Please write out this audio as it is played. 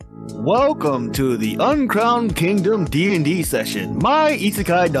Welcome to the Uncrowned Kingdom D&D session, my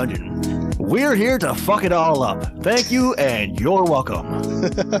isekai dungeon. We're here to fuck it all up. Thank you, and you're welcome.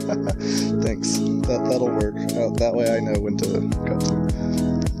 Thanks. That'll work. That way I know when to cut to.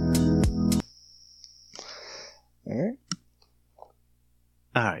 Alright.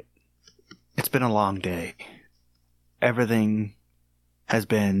 Alright. It's been a long day. Everything has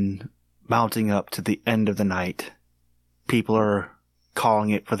been mounting up to the end of the night. People are calling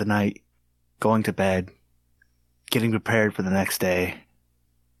it for the night, going to bed, getting prepared for the next day.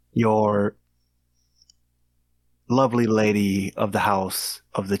 Your lovely lady of the house,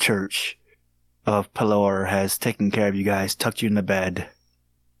 of the church, of Pelor has taken care of you guys, tucked you in the bed,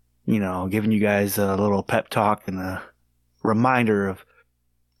 giving you guys a little pep talk and a reminder of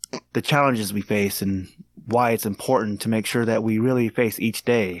the challenges we face and why it's important to make sure that we really face each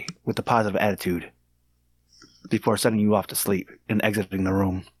day with a positive attitude before sending you off to sleep and exiting the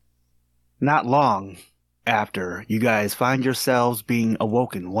room. Not long after, you guys find yourselves being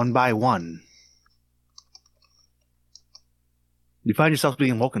awoken one by one. You find yourselves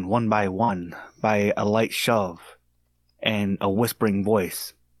being awoken one by one by a light shove and a whispering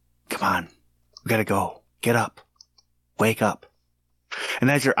voice. Come on, we gotta go. Get up. Wake up.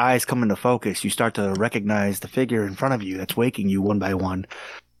 And as your eyes come into focus, you start to recognize the figure in front of you that's waking you one by one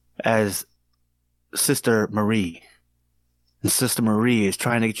as Sister Marie. And Sister Marie is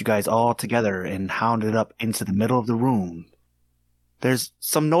trying to get you guys all together and hounded up into the middle of the room. There's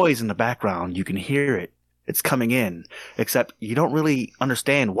some noise in the background. You can hear it. It's coming in, except you don't really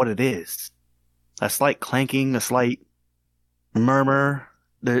understand what it is. A slight clanking, a slight murmur.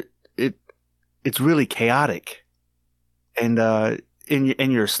 It's really chaotic. And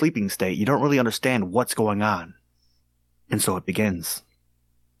in your sleeping state, you don't really understand what's going on. And so it begins.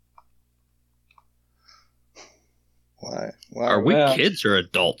 Why are we kids or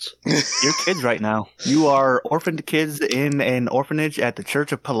adults? You're kids right now. You are orphaned kids in an orphanage at the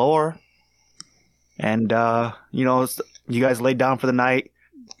Church of Pelor. And, you guys laid down for the night.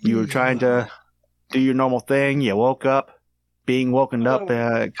 You were trying to do your normal thing. You woke up, being woken up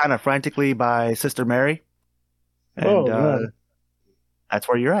kind of frantically by Sister Mary. And that's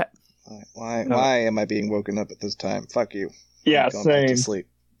where you're at. Why am I being woken up at this time? Fuck you. Yeah, Going same. Back to sleep.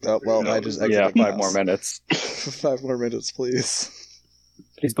 Oh, well, I just exited. 5 more minutes. 5 more minutes, please.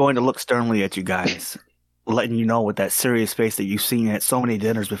 He's going to look sternly at you guys, letting you know with that serious face that you've seen at so many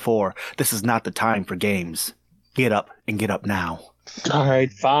dinners before, this is not the time for games. Get up, and get up now. All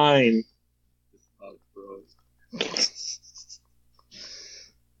right, fine. I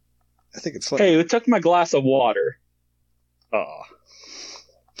think it's funny. Hey, who took my glass of water? Oh.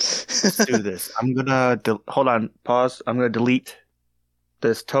 Let's do this. I'm gonna hold on. Pause. I'm gonna delete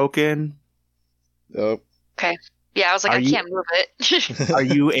this token. Oh. Okay. Yeah, I was like, I can't move it. Are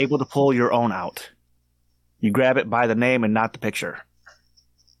you able to pull your own out? You grab it by the name and not the picture,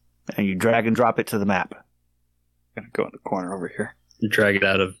 and you drag and drop it to the map. I'm gonna go in the corner over here. You drag it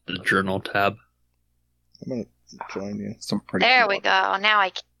out of the journal tab. I'm gonna join you. There we go. Now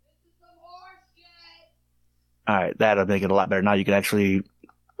I can. All right, that'll make it a lot better. Now you can actually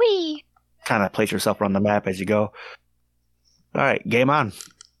kind of place yourself around the map as you go. All right, game on.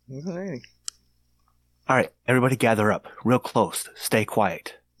 Alrighty. All right, everybody gather up, real close. Stay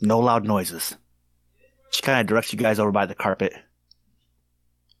quiet. No loud noises. She kind of directs you guys over by the carpet.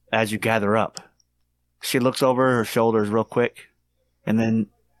 As you gather up, she looks over her shoulders real quick, and then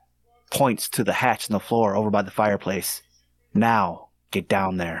points to the hatch in the floor over by the fireplace. Now, get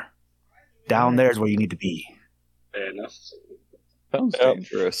down there. Down there is where you need to be. Fair enough. Sounds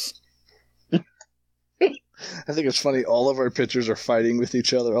dangerous. I think it's funny, all of our pictures are fighting with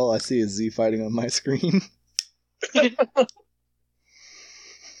each other. All I see is Z fighting on my screen. And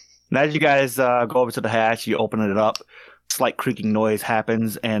as you guys go over to the hatch, you open it up. Slight creaking noise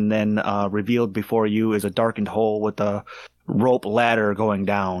happens, and then revealed before you is a darkened hole with a rope ladder going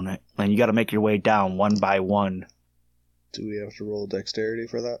down. And you got to make your way down one by one. Do we have to roll dexterity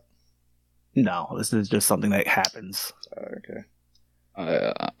for that? No, this is just something that happens. Okay.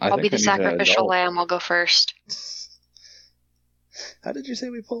 I'll be the sacrificial lamb. I'll go first. How did you say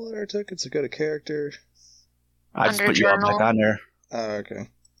we pull out our tokens to go to character? I just put you all back on there. Oh, okay.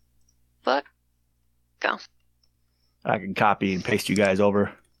 But go. I can copy and paste you guys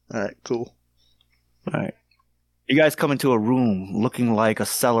over. Alright, cool. Alright. You guys come into a room looking like a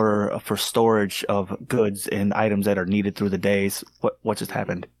cellar for storage of goods and items that are needed through the days. What just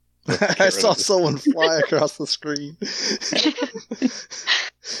happened? I saw someone fly across the screen.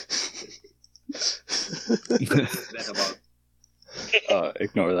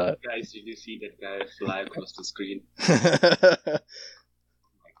 Ignore that. Guys, did you see that guy fly across the screen?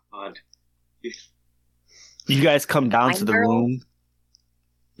 God. You guys come down to the Girl? room.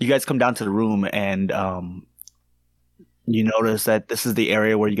 You guys come down to the room, and you notice that this is the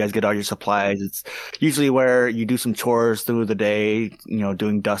area where you guys get all your supplies. It's usually where you do some chores through the day,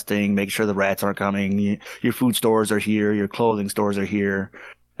 doing dusting, making sure the rats aren't coming. Your food stores are here. Your clothing stores are here.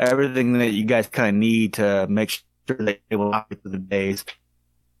 Everything that you guys kind of need to make sure that they will last through the days.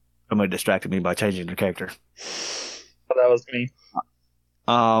 Somebody distracted me by changing their character. Oh, that was me.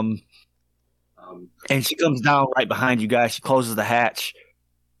 And she comes down right behind you guys. She closes the hatch,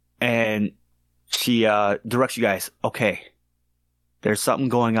 and she directs you guys. Okay, there's something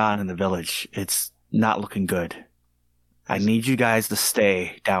going on in the village. It's not looking good. I need you guys to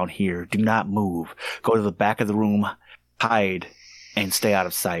stay down here. Do not move. Go to the back of the room, hide, and stay out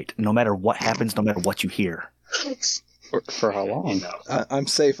of sight. No matter what happens, no matter what you hear. For how long? I'm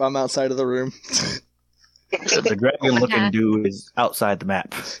safe. I'm outside of the room. So the dragon-looking dude is outside the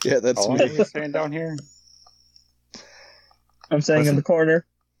map. Yeah, that's How long me. are you staying down here? I'm staying in the corner.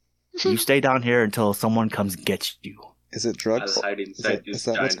 You stay down here until someone comes and gets you. Is it drugs? I'll hide Is inside that, this is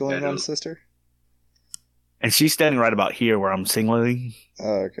that what's giant going barrel. on, sister? And she's standing right about here where I'm signaling.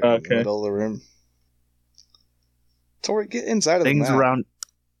 Oh, okay. In the middle of the room. Tori, get inside of Things the map. around.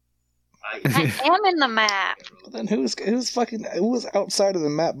 I am in the map. Then who was outside of the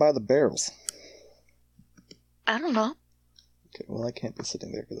map by the barrels? I don't know. Okay, well I can't be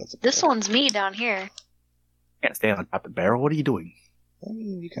sitting there because that's a This barrel. one's me down here. Can't stand on top of the barrel. What are you doing? I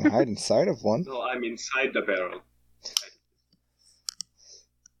mean, you can hide inside of one. No, I'm inside the barrel.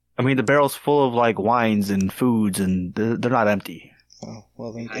 I mean, the barrel's full of like wines and foods, and they're not empty. Oh,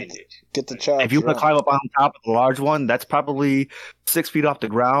 well then Behind it. get the child. If you want to climb up on top of the large one, that's probably 6 feet off the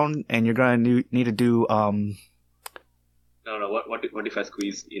ground, and you're gonna need to do No. What if I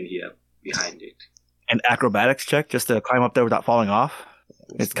squeeze in here behind it? an acrobatics check just to climb up there without falling off.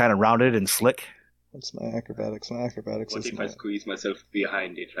 It's kind of rounded and slick. What's my acrobatics? My acrobatics What is if my I squeeze myself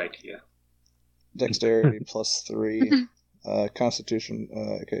behind it right here? dexterity plus 3. Constitution.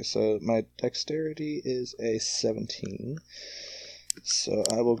 Okay, so my dexterity is a 17. So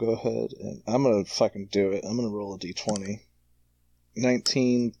I will go ahead and I'm gonna fucking do it. I'm gonna roll a d20.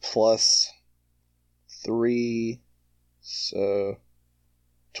 19 plus 3, so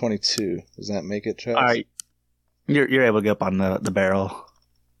 22. Does that make it, Chaz? All right, you're able to get up on the barrel.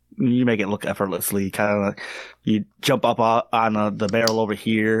 You make it look effortlessly. Kind of, you jump up on the barrel over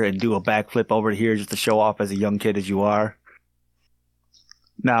here and do a backflip over here just to show off as a young kid as you are.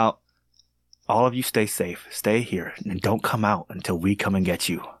 Now, all of you stay safe. Stay here and don't come out until we come and get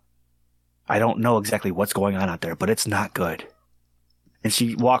you. I don't know exactly what's going on out there, but it's not good. And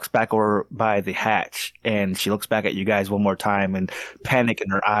she walks back over by the hatch, and she looks back at you guys one more time, and panic in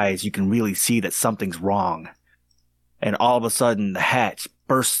her eyes, you can really see that something's wrong. And all of a sudden, the hatch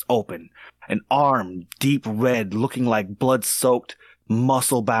bursts open. An arm, deep red, looking like blood-soaked,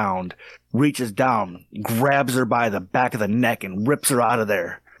 muscle-bound, reaches down, grabs her by the back of the neck, and rips her out of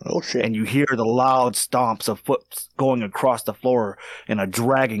there. Oh shit. And you hear the loud stomps of foot going across the floor and a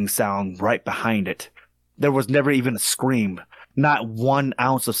dragging sound right behind it. There was never even a scream. Not 1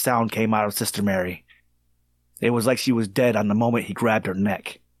 ounce of sound came out of Sister Mary. It was like she was dead on the moment he grabbed her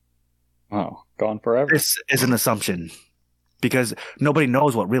neck. Oh, gone forever. This is an assumption, because nobody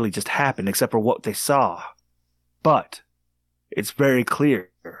knows what really just happened except for what they saw. But it's very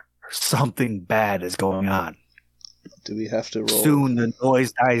clear something bad is going on. Do we have to roll? Soon the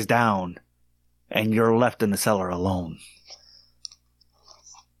noise dies down, and you're left in the cellar alone.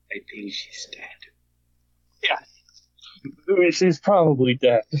 I think she's dead. She's probably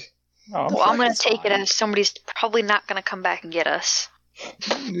dead. Oh, Well, I'm going to take it as somebody's probably not going to come back and get us.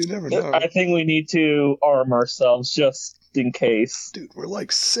 You never know. I think we need to arm ourselves just in case. Dude, we're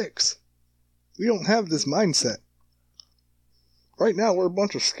like 6. We don't have this mindset. Right now, we're a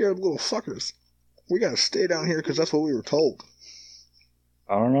bunch of scared little fuckers. We gotta stay down here because that's what we were told.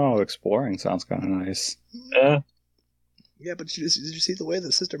 I don't know. Exploring sounds kind of nice. Yeah, but did you see the way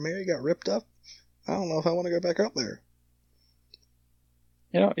that Sister Mary got ripped up? I don't know if I want to go back up there.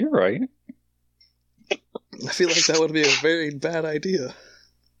 You know, you're right. I feel like that would be a very bad idea.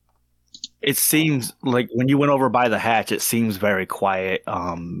 It seems like when you went over by the hatch, it seems very quiet.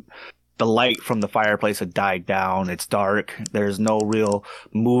 The light from the fireplace had died down. It's dark. There's no real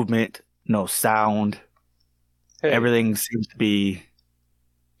movement, no sound. Hey, Everything seems to be,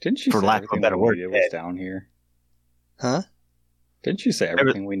 didn't you for say lack of a everything better we word, needed was dead. down here? Huh? Didn't you say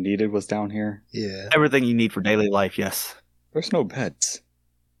everything we needed was down here? Yeah. everything you need for daily life, yes. There's no beds.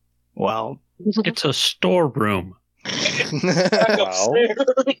 Well, It's a storeroom. Back Wow.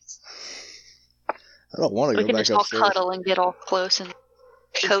 upstairs. I don't want to We go can back just all upstairs. cuddle and get all close and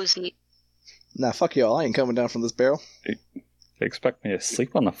cozy. Nah, fuck y'all. I ain't coming down from this barrel. They expect me to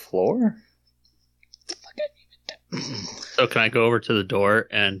sleep on the floor? So can I go over to the door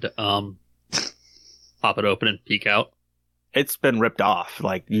and pop it open and peek out? It's been ripped off.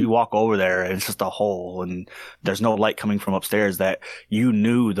 Like, you walk over there and it's just a hole, and there's no light coming from upstairs that you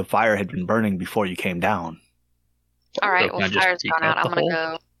knew the fire had been burning before you came down. All right, So well, can I just fire's peek gone out out. I'm the gonna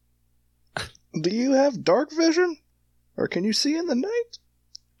hole? go. Do you have dark vision? Or can you see in the night?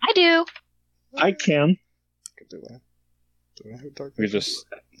 I do. I can. Do I have dark We vision? just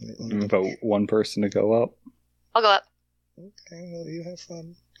Let me- vote one person to go up. I'll go up. Okay, well, you have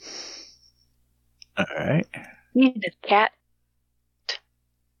fun. All right. This cat.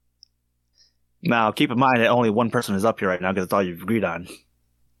 Now, keep in mind that only one person is up here right now because it's all you've agreed on.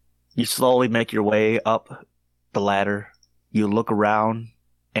 You slowly make your way up the ladder. You look around,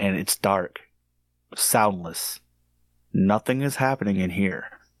 and it's dark. Soundless. Nothing is happening in here.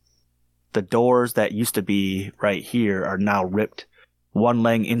 The doors that used to be right here are now ripped. One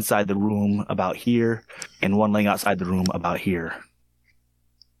laying inside the room about here, and one laying outside the room about here.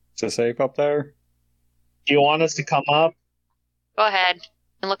 Is it safe up there? Do you want us to come up? Go ahead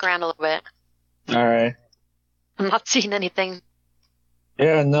and look around a little bit. All right. I'm not seeing anything.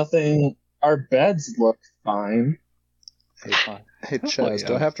 Yeah, nothing. Our beds look fine. Hey, Chaz,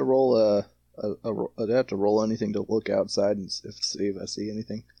 do I have to roll do I have to roll anything to look outside and see if I see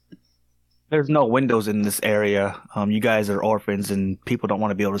anything? There's no windows in this area. You guys are orphans, and people don't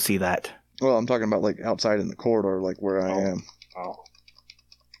want to be able to see that. Well, I'm talking about like outside in the corridor, like where I am. Oh.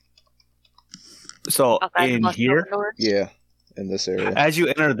 So Outside in plus here, doors. Yeah, in this area. as you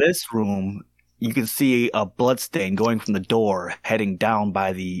enter this room, you can see a bloodstain going from the door, heading down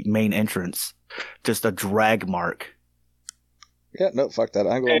by the main entrance. Just a drag mark. Yeah, no, fuck that.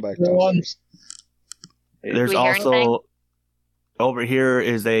 I'm going back Everyone. downstairs. There's we hear anything? also over here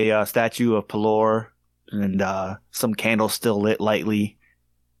is a statue of Pelor, and some candles still lit lightly.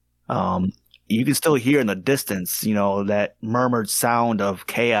 You can still hear in the distance, that murmured sound of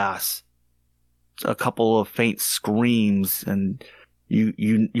chaos. A couple of faint screams, and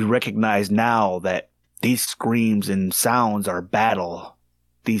you recognize now that these screams and sounds are battle.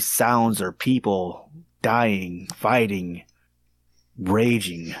 These sounds are people dying, fighting,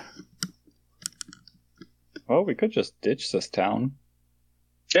 raging. Well, we could just ditch this town.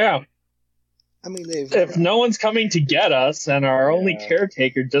 Yeah. I mean, they've If no one's coming to get us and our only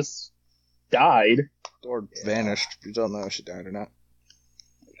caretaker just died. or vanished. You don't know if she died or not.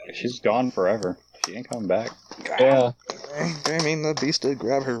 She's gone forever. She ain't coming back. Yeah. I mean, the beast did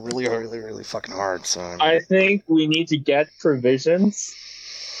grab her really, really, really fucking hard. So I mean, I think we need to get provisions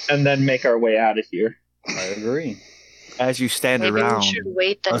and then make our way out of here. I agree. As you stand Maybe around, we should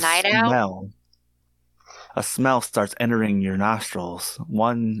wait the night out. A smell starts entering your nostrils,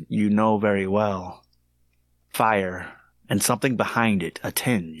 one you know very well. Fire, and something behind it, a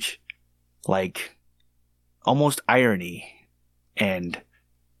tinge, like almost irony, and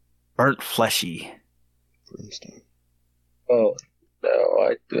burnt fleshy. brimstone. Oh, no,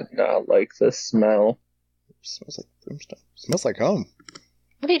 I do not like the smell. Smells like brimstone. Smells like home.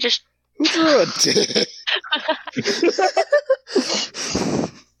 Maybe just Who threw it?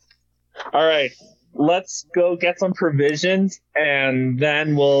 All right, let's go get some provisions, and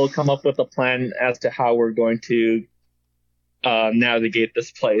then we'll come up with a plan as to how we're going to navigate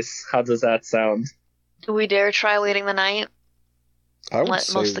this place. How does that sound? do we dare try waiting the night? I would Let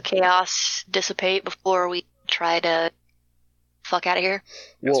say. most of the chaos dissipate before we try to fuck out of here.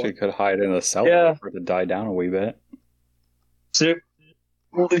 Guess Well, we could hide in the cellar Yeah. for it to die down a wee bit.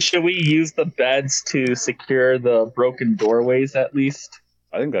 Should we use the beds to secure the broken doorways at least?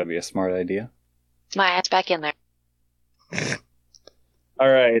 I think that'd be a smart idea. My ass back in there. All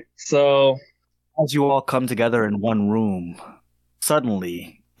right, so As you all come together in one room,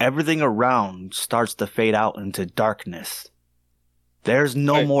 suddenly everything around starts to fade out into darkness. There's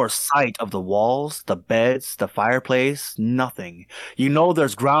no Right. more sight of the walls, the beds, the fireplace, nothing. You know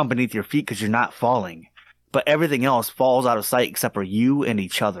there's ground beneath your feet because you're not falling, but everything else falls out of sight except for you and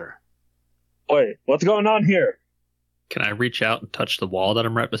each other. wait, what's going on here? Can I reach out and touch the wall that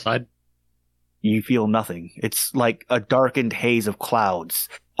I'm right beside? You feel nothing. It's like a darkened haze of clouds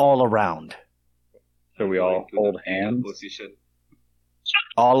all around. Should we all hold hands? Position.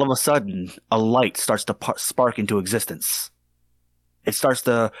 All of a sudden, a light starts to spark into existence. It starts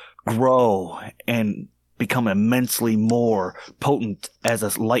to grow and become immensely more potent as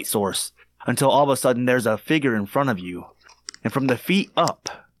a light source until all of a sudden there's a figure in front of you. And from the feet up,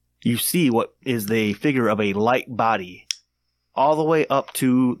 you see what is the figure of a light body all the way up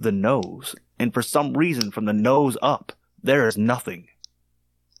to the nose. And for some reason, from the nose up, there is nothing.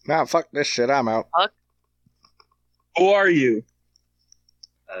 Nah, fuck this shit. I'm out. Who are you?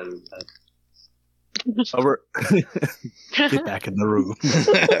 Get back in the room.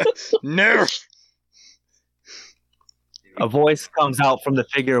 No. A voice comes out from the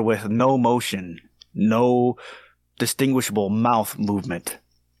figure with no motion, no distinguishable mouth movement.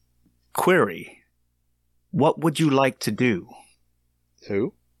 Query: what would you like to do?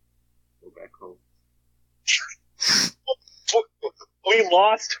 Who? Go back home. We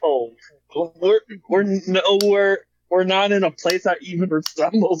lost home. We're nowhere. We're not in a place that even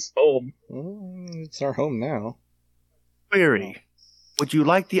resembles home. It's our home now. Query: would you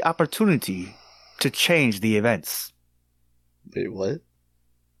like the opportunity to change the events? Wait, what?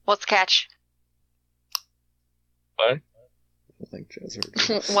 What's the catch? What? I think Jazz heard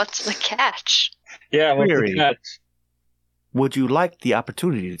you. What's the catch? Yeah, what's Query. the catch? Would you like the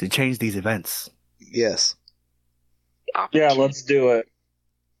opportunity to change these events? Yes. Yeah, let's do it.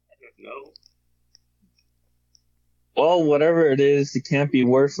 No. Well, whatever it is, it can't be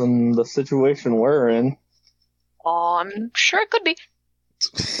worse than the situation we're in. Oh, I'm sure it could be.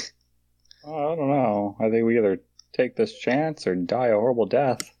 Oh, I don't know. I think we either take this chance or die a horrible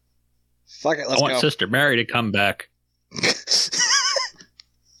death. Fuck it, I let's want go. Sister Mary to come back.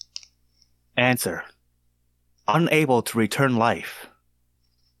 Answer: unable to return life.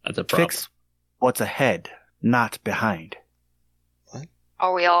 That's a problem. Fix what's ahead, not behind.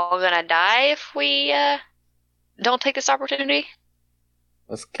 Are we all gonna die if we don't take this opportunity?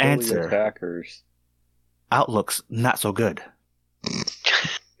 Let's kill Answer. the attackers. Outlook's not so good.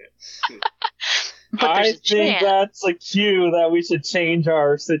 But I there's a think chance. that's a cue that we should change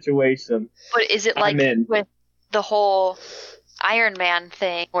our situation. But is it like I'm in. with the whole Iron Man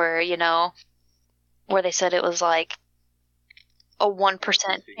thing where, where they said it was like a 1%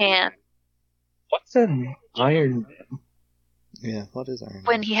 chance What's an Iron Man? Yeah, what is Iron Man?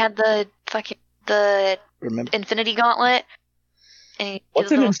 when he had the Remember? Infinity Gauntlet? And he did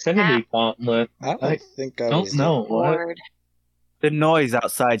What's a an little Infinity Gauntlet? I don't think I don't was know. snap What? forward. The noise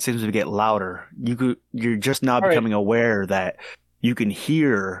outside seems to get louder. You're just now All right. becoming aware that you can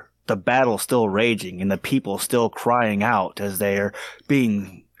hear the battle still raging and the people still crying out as they're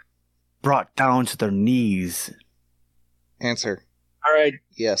being brought down to their knees. Answer. All right.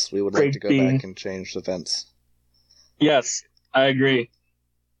 Yes, we would like to go Creepy. back and change events. Yes, I agree.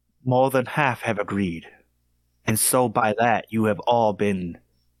 More than half have agreed. And so by that, you have all been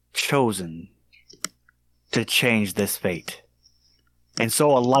chosen to change this fate. And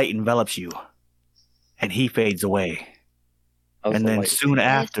so a light envelops you, and he fades away. How's And the then light? soon This is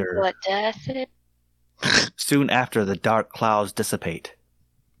after, what death is. soon after, the dark clouds dissipate,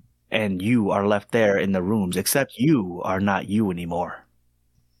 and you are left there in the rooms, except you are not you anymore.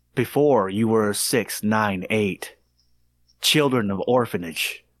 Before, you were 6, 9, 8, children of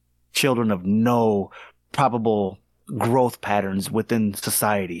orphanage, children of no probable growth patterns within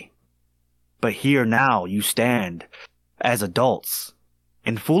society. But here now you stand as adults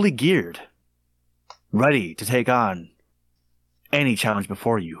and fully geared, ready to take on any challenge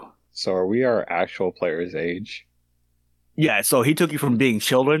before you. So are we our actual player's age? Yeah, so he took you from being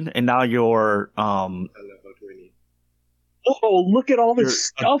children, and now you're Level 20. Oh, look at all You're this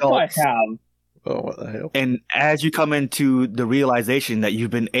stuff adults. I have. Oh, what the hell? and as you come into the realization that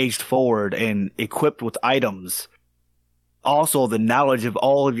you've been aged forward and equipped with items, also the knowledge of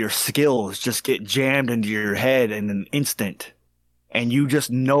all of your skills just get jammed into your head in an instant, and you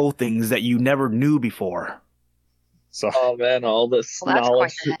just know things that you never knew before. So Oh man, all this Well, that's quite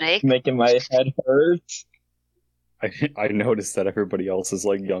knowledge the headache. is making my head hurt. I noticed that everybody else is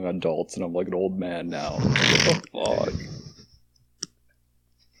like young adults, and I'm like an old man now. What the fuck?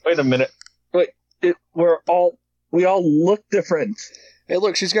 Wait a minute. Wait, we all look different. Hey,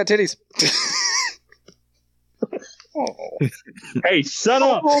 look, she's got titties. Oh. Hey, shut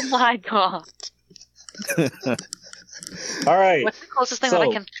up! Oh my god. All right. What's the closest thing that I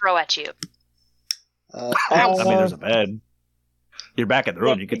So- can throw at you? I mean, there's a bed. You're back in the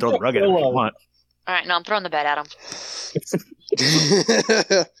room. You can throw the rug at him if you want. Alright, no, I'm throwing the bed at him.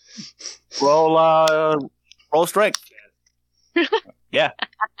 Roll strength. Yeah.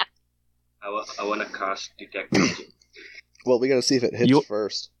 I want to cast detect magic. Well, we gotta see if it hits You-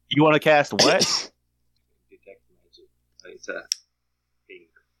 first. You want to cast what? Detect magic. It's a thing.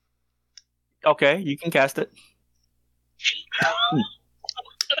 Okay, you can cast it.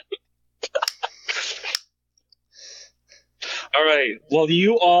 All right. Well,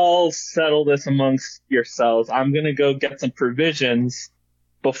 you all settle this amongst yourselves. I'm gonna go get some provisions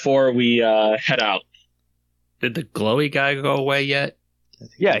before we head out. Did the glowy guy go away yet? I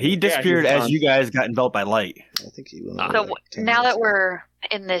think Yeah, he disappeared he's as gone. you guys got enveloped by light. I think he went. So away So like 10 now minutes that ago. we're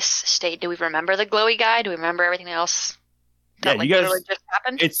in this state, do we remember the glowy guy? Do we remember everything else that Yeah, you guys- literally just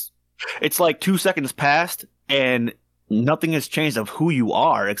happened? It's like 2 seconds passed, and nothing has changed of who you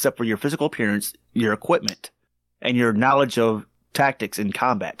are except for your physical appearance, your equipment, and your knowledge of tactics in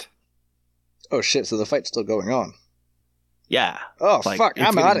combat. Oh shit! So the fight's still going on. Yeah. Oh Like, fuck! it's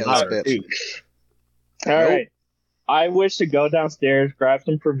I'm out of getting this louder, bitch. too. All Nope. right. I wish to go downstairs, grab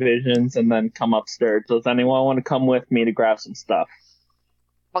some provisions, and then come upstairs. Does anyone want to come with me to grab some stuff?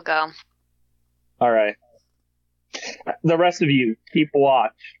 I'll go. All right. The rest of you, keep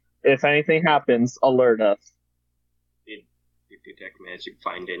watch. If anything happens, alert us. Did detect magic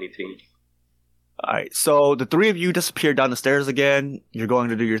find anything? All right, so the three of you disappear down the stairs again. You're going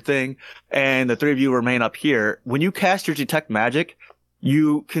to do your thing, and the three of you remain up here. When you cast your detect magic,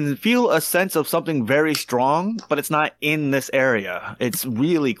 you can feel a sense of something very strong, but it's not in this area. It's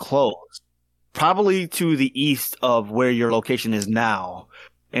really close, probably to the east of where your location is now,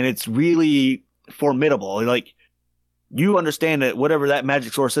 and it's really formidable. Like, you understand that whatever that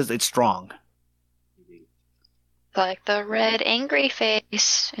magic source is, it's strong. Like the red angry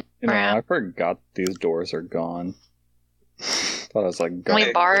face. You know, I forgot these doors are gone. Thought I was like, Can we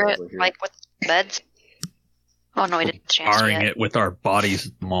going bar it, over here. like, with beds? Oh, no, we didn't chance Barring yet. it with our bodies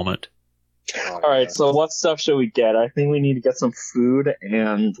at the moment. Oh, All right, yeah. so what stuff should we get? I think we need to get some food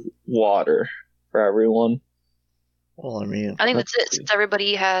and water for everyone. Well, I mean, I think let's that's it, see. since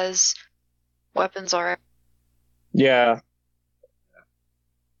everybody has weapons already. Yeah.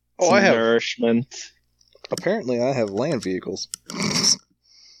 Oh, some I have. nourishment. Apparently, I have land vehicles.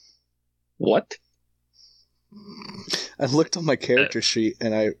 What? I looked on my character sheet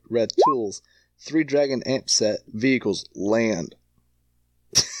and I read tools, 3 dragon amp set, vehicles, land.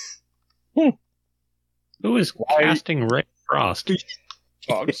 Who is casting Ray Frost?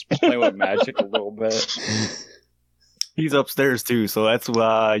 Oh, I'm just playing with magic a little bit. He's upstairs too, so that's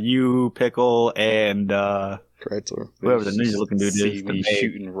you, Pickle, and Kreitzer. whoever the ninja looking dude is. See me the maid.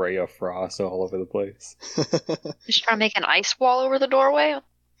 shooting Ray of Frost all over the place. Just trying to make an ice wall over the doorway?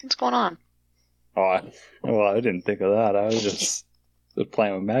 What's going on? Oh, I didn't think of that. I was just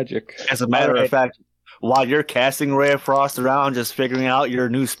playing with magic. As a matter Alright. of fact, while you're casting Ray of Frost around, just figuring out your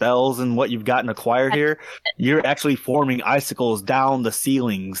new spells and what you've gotten acquired here, you're actually forming icicles down the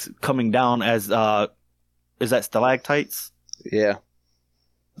ceilings, coming down as is that stalactites? Yeah.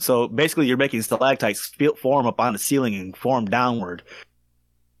 So basically, you're making stalactites form up on the ceiling and form downward.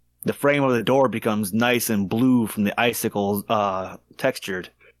 The frame of the door becomes nice and blue from the icicles textured.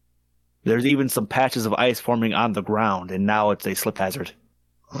 There's even some patches of ice forming on the ground, and now it's a slip hazard.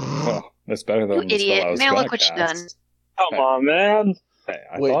 Well, that's better than You the spell idiot. I was Now gonna look what you cast. Come on, man. Hey,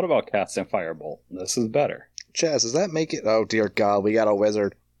 I Wait. thought about casting Firebolt. This is better. Chaz, does that make it? Oh, dear God, we got a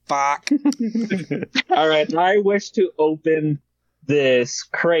wizard. Fuck. All right, I wish to open this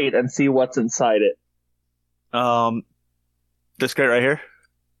crate and see what's inside it. This crate right here.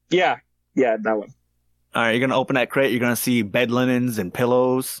 Yeah, that one. All right, you're gonna open that crate. You're gonna see bed linens and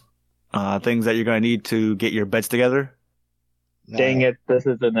pillows, things that you're gonna need to get your beds together. Dang it, this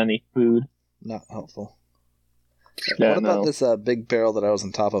isn't any food. Not helpful. Yeah, What about no. this big barrel that I was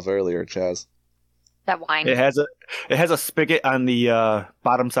on top of earlier, Chaz? That wine. It has a spigot on the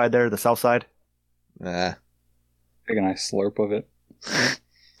bottom side there, the south side. Nah. Take a nice slurp of it.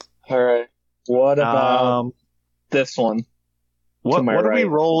 All right, what about Um, this one? what my what do we right.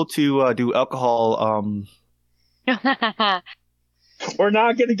 roll to do alcohol? We're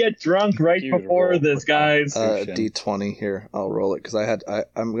not gonna get drunk right You before roll this, for guys. Constitution. D20 here. I'll roll it because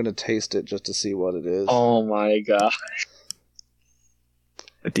I'm gonna taste it just to see what it is. Oh my god.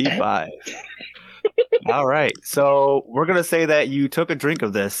 A D5. All right, so we're gonna say that you took a drink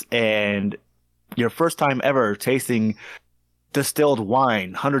of this, and your first time ever tasting distilled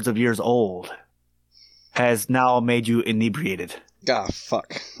wine, hundreds of years old, has now made you inebriated. Ah,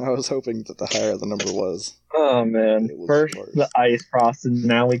 fuck. I was hoping that the higher the number was. Oh man. It was First worse. the ice frost, and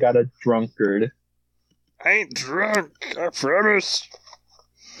now we got a drunkard. I ain't drunk, I promise.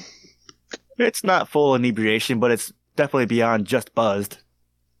 It's not full inebriation, but it's definitely beyond just buzzed.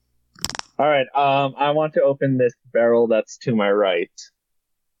 All right. I want to open this barrel that's to my right.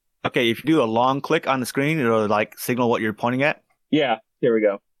 Okay, if you do a long click on the screen, it'll like signal what you're pointing at. Yeah. Here we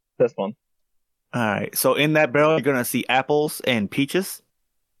go. This one. All right, so in that barrel, you're gonna see apples and peaches.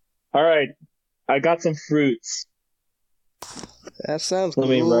 All right. I got some fruits. That sounds Let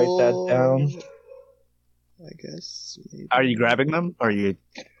me write that down. I guess. Maybe. Are you grabbing them? Or are you?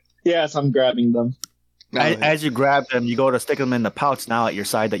 Yes, I'm grabbing them. No, As you grab them, you go to stick them in the pouch now at your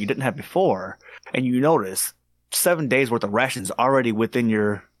side that you didn't have before, and you notice 7 days worth of rations already within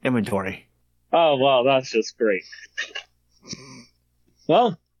your inventory. Oh, well, that's just great.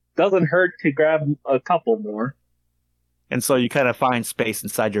 Well, doesn't hurt to grab a couple more. And so you kind of find space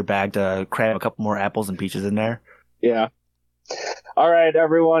inside your bag to cram a couple more apples and peaches in there. Yeah. All right,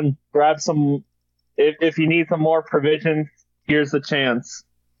 everyone, grab some. If you need some more provisions, here's the chance.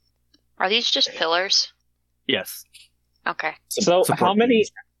 Are these just pillars? Yes. Okay. So, Support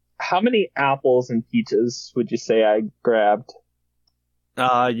how many apples and peaches would you say I grabbed?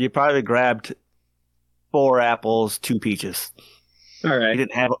 You probably grabbed 4 apples, 2 peaches. All You right.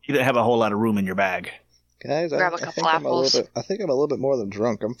 didn't have a whole lot of room in your bag. Guys, Grab a I couple think I'm a apples. little bit. I think I'm a little bit more than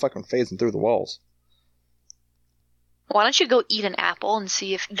drunk. I'm fucking phasing through the walls. Why don't you go eat an apple and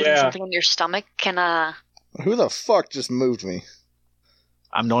see if getting Yeah. something in your stomach can Who the fuck just moved me?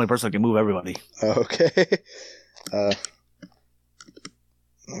 I'm the only person that can move everybody. Okay.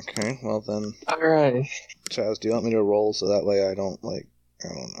 Okay. Well then, All right. Chaz, do you want me to roll so that way I don't I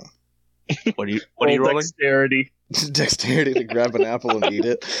don't know. What are you rolling? Dexterity. Dexterity to grab an apple and eat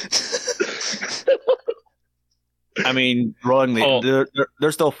it. I mean, rolling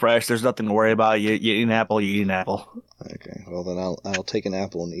they're still fresh. There's nothing to worry about. You eat an apple, you eat an apple. Okay. Well then, I'll take an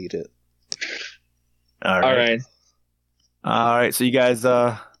apple and eat it. All All right. right. All right. So you guys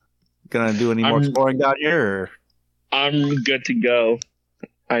gonna do any more I'm- exploring down here? Or? I'm good to go.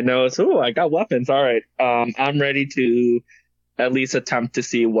 I know it's. Oh, I got weapons. All right. I'm ready to at least attempt to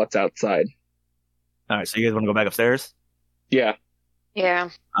see what's outside. All right. So you guys want to go back upstairs? Yeah. Yeah.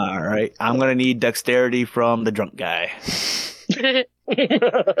 All right. I'm gonna need dexterity from the drunk guy.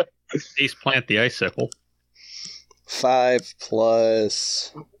 Ace plant the icicle. 5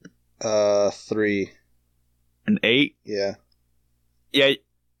 plus 3. An 8. Yeah. Yeah.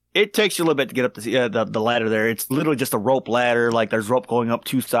 It takes you a little bit to get up the ladder there. It's literally just a rope ladder. Like there's rope going up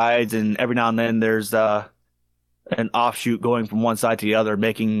 2 sides, and every now and then there's an offshoot going from one side to the other,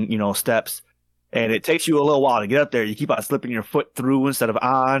 making steps. And it takes you a little while to get up there. You keep on slipping your foot through instead of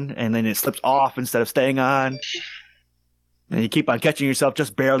on, and then it slips off instead of staying on. And you keep on catching yourself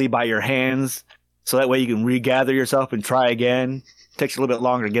just barely by your hands, so that way you can regather yourself and try again. It takes you a little bit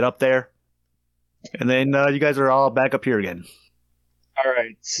longer to get up there. And then you guys are all back up here again. All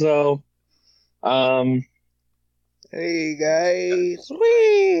right. So, Hey guys.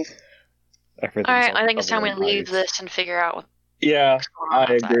 Whee! Everything's All right, all I think it's time we covered in leave ice. this and figure out what's yeah, going on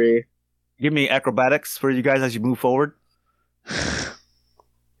I outside. agree. Give me acrobatics for you guys as you move forward.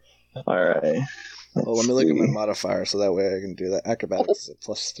 All right. Well, let me look at my modifier so that way I can do that. Acrobatics is a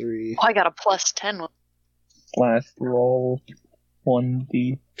 +3. Oh, I got a +10. Last roll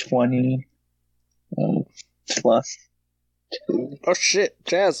 1d20 plus 2. Oh shit,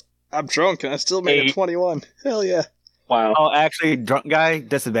 Chaz, I'm drunk and I still made a 8. 21. Hell yeah. Wow. Oh, actually, drunk guy,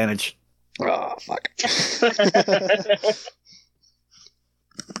 disadvantage. Oh, fuck.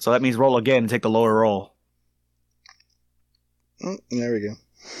 So that means roll again and take the lower roll. There we go.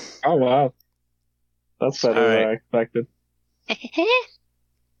 Oh wow. That's better All than right. I expected.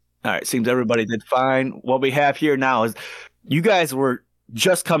 All right, seems everybody did fine. What we have here now is you guys were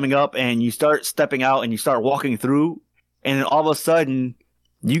just coming up and you start stepping out and you start walking through, and then all of a sudden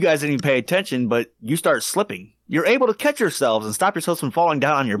you guys didn't even pay attention, but you start slipping. You're able to catch yourselves and stop yourselves from falling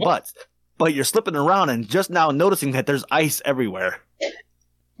down on your butts, but you're slipping around and just now noticing that there's ice everywhere.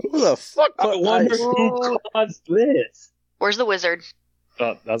 Who the fuck I put wonder ice? who caused this. Where's the wizard?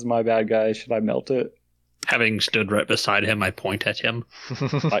 That's my bad, guy. Should I melt it? Having stood right beside him, I point at him.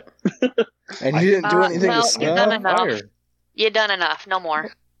 And you didn't do anything well, to you've smell? done enough. Fire. You've done enough. No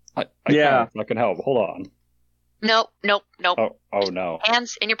more. Yeah. I can help. Hold on. Nope. Oh no.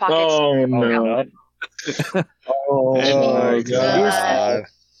 Hands in your pockets. Oh Oh no. no. Oh my Oh, god. God.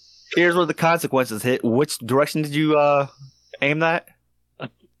 Here's where the consequences hit. Which direction did you aim that?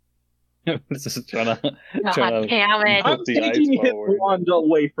 This is trying to. God damn it. I'm Put the ice taking his forward. wand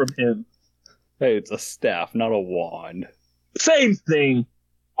away from him. Hey, it's a staff, not a wand. Same thing.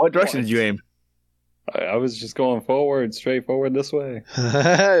 What direction did you aim? I was just going forward, straight forward this way.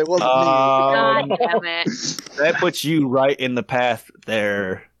 It wasn't God damn it. That puts you right in the path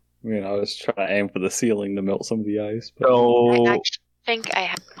there. I mean, I was trying to aim for the ceiling to melt some of the ice. But I So, actually think I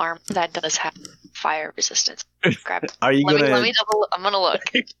have arm that does have fire resistance. Grab it. are you Let gonna? me double. I'm gonna look.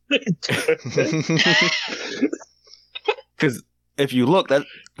 me. Because if you look, that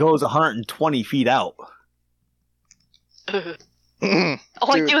goes 120 feet out. Oh, I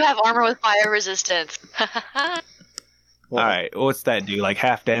Dude. do have armor with fire resistance. All right, what's that do? Like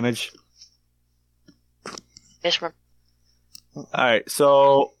half damage? Just remember- All right,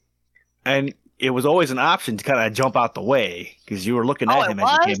 so, and it was always an option to kind of jump out the way because you were looking Oh, at it him as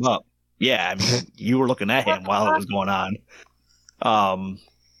you was? came up. Yeah, I mean, you were looking at him while it was going on.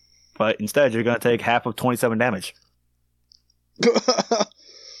 But instead, you're going to take half of 27 damage.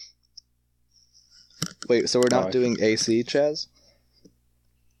 Wait, so we're not doing AC, Chaz?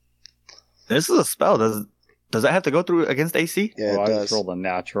 This is a spell. Does that have to go through against AC? Yeah, Well, it I does. just rolled a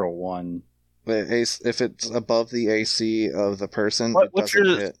natural 1. But if it's above the AC of the person, it What's doesn't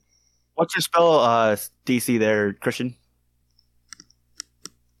your hit. What's your spell DC there, Christian?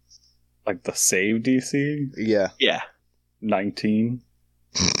 Like the save DC? Yeah. Yeah. 19.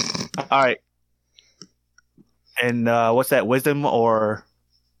 All right. And what's that? Wisdom or?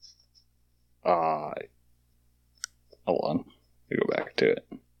 Hold on. Let me go back to it.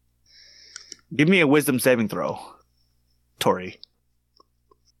 Give me a wisdom saving throw, Tori.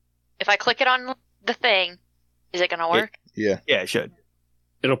 If I click it on the thing, is it gonna work? Yeah. Yeah, it should.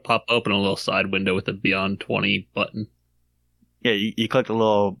 It'll pop open a little side window with a Beyond 20 button. Yeah, you click the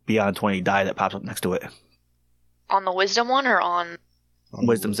little Beyond 20 die that pops up next to it. On the wisdom one or on?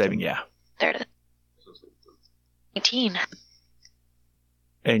 Wisdom saving, yeah. There it is. 18.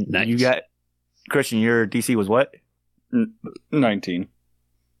 And Nice. you got Christian. Your DC was what? 19.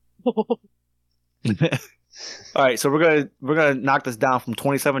 All right, so we're gonna knock this down from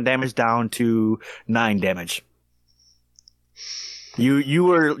 27 damage down to 9 damage. You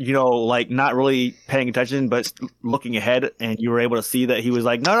were like not really paying attention, but looking ahead, and you were able to see that he was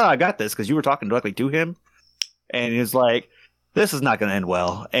like, no, I got this, because you were talking directly to him, and he's like, this is not going to end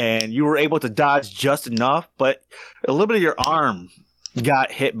well, and you were able to dodge just enough, but a little bit of your arm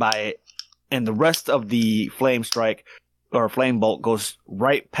got hit by it, and the rest of the flame strike or flame bolt goes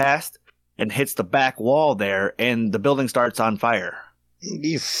right past and hits the back wall there, and the building starts on fire.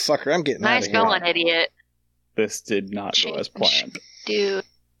 You fucker, I'm getting Nice out of here. going, idiot. This did not go as planned. Dude.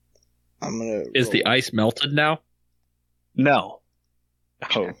 I'm gonna. Is the roll. ice melted now? No.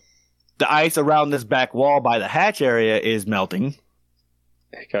 Oh, The ice around this back wall by the hatch area is melting.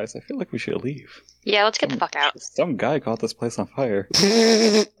 hey guys, I feel like we should leave. Yeah, let's get the fuck out. Some guy caught this place on fire.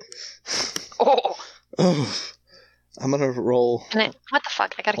 Oh. Oh, I'm gonna roll. What the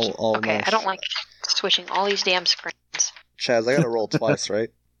fuck? I gotta keep. All Okay, nice. I don't like switching all these damn screens. Chaz, I gotta roll twice, right?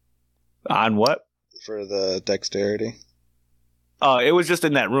 On what? For the dexterity. It was just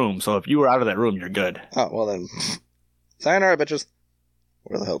in that room, so if you were out of that room, you're good. Oh, well then. Sayonara, bitches.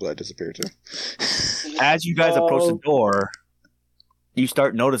 Where the hell did I disappear to? As you guys approach the door, you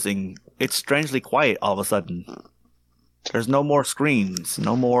start noticing it's strangely quiet all of a sudden. There's no more screams,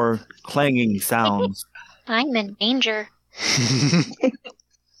 no more clanging sounds. I'm in danger.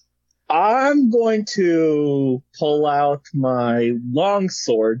 I'm going to pull out my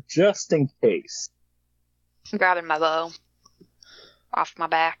longsword just in case. I'm grabbing my bow off my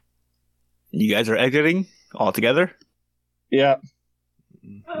back. You guys are exiting all together? Yeah.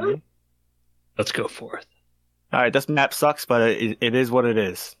 Let's go forth. Alright, this map sucks, but it is what it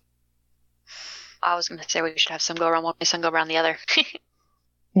is. I was gonna say we should have some go around one way, some go around the other.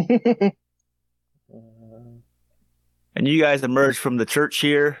 And you guys emerge from the church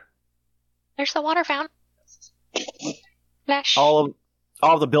here. There's the water fountain. Flash. All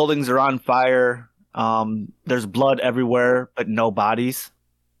of the buildings are on fire. There's blood everywhere, but no bodies.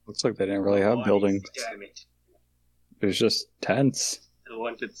 Looks like they didn't really have buildings. Damn it. It was just tents. I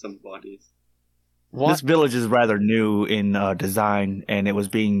wanted some bodies. This village is rather new in design, and it was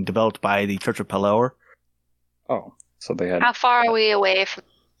being developed by the Church of Pelor. Oh, so they had. How far are we away from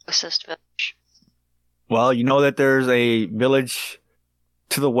the closest village? Well, you know that there's a village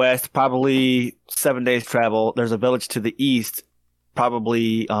to the west, probably 7 days travel. There's a village to the east,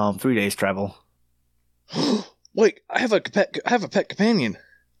 probably 3 days travel. Wait, I have a pet companion.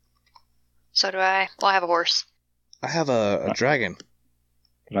 So do I. Well, I have a horse. I have a dragon.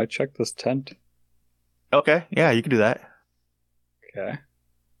 Can I check this tent? Okay, yeah, you can do that. Okay.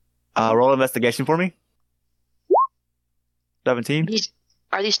 Roll investigation for me. 17.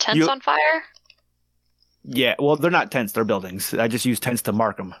 Are these tents on fire? Yeah, well, they're not tents; they're buildings. I just use tents to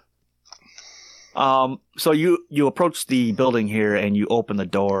mark them. So you approach the building here, and you open the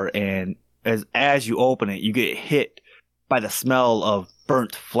door, and as you open it, you get hit by the smell of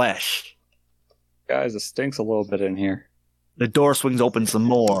burnt flesh. Guys, it stinks a little bit in here. The door swings open some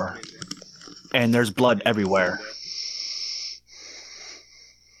more, and there's blood everywhere.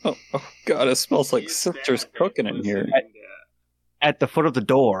 Oh god, it smells like sister's cooking in here. At the foot of the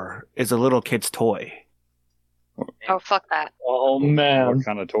door is a little kid's toy. Oh, fuck that. Oh, man. What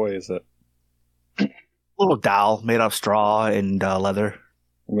kind of toy is it? A little doll made of straw and leather.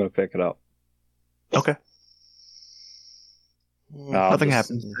 I'm gonna pick it up. Okay. Nothing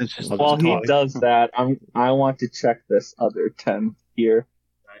happens. It's just While he toy. does that, I want to check this other tent here.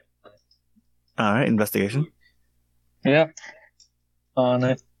 All right, investigation. Yep. On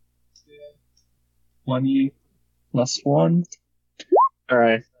it. 20 plus 1. All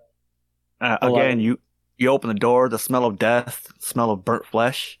right. Again, you open the door. The smell of death, smell of burnt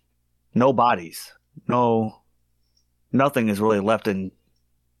flesh. No bodies. Nothing is really left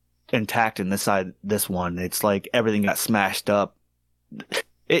intact in this one. It's like everything got smashed up.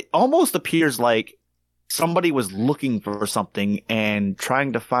 It almost appears like somebody was looking for something and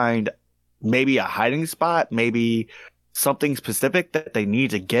trying to find maybe a hiding spot, maybe something specific that they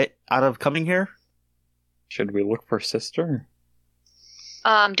need to get out of coming here. Should we look for sister?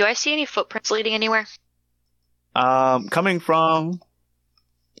 Do I see any footprints leading anywhere? Coming from...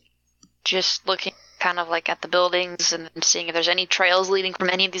 Just looking kind of like at the buildings and then seeing if there's any trails leading from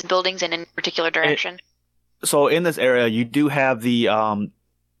any of these buildings in any particular direction. So in this area, you do have the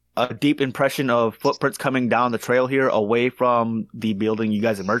a deep impression of footprints coming down the trail here away from the building you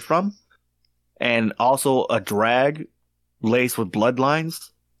guys emerged from. And also a drag laced with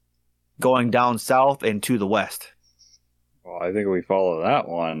bloodlines going down south and to the west. Well, I think if we follow that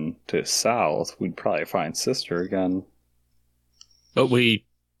one to south, we'd probably find sister again. But we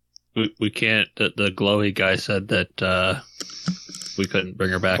can't. The glowy guy said that we couldn't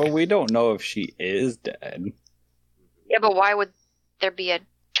bring her back. But we don't know if she is dead. Yeah, but why would there be a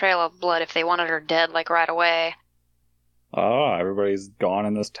trail of blood if they wanted her dead, like, right away? Oh, everybody's gone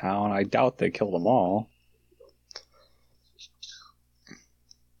in this town. I doubt they killed them all.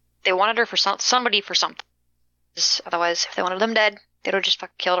 They wanted her for somebody for something. Otherwise, if they wanted them dead, they'd have just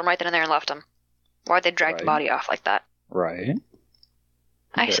fucking killed them right then and there and left them. Why'd they drag the body off like that? Right.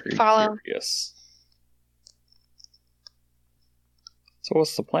 I Very follow. curious. So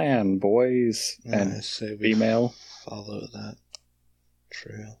what's the plan, boys and I say we female? follow that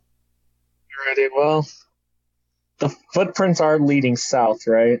trail. Alrighty, well, the footprints are leading south,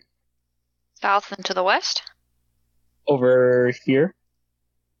 right? South and to the west? Over here.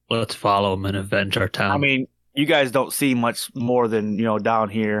 Let's follow them and avenge our town. I mean, you guys don't see much more than, down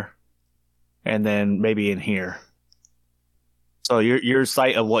here and then maybe in here. So your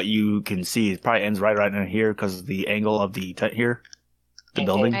sight of what you can see probably ends right in here because of the angle of the tent here, the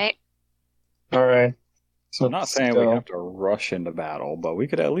building. Right. Alright. So I'm not Let's saying go. we have to rush into battle, but we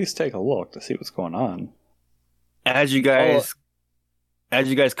could at least take a look to see what's going on. As you guys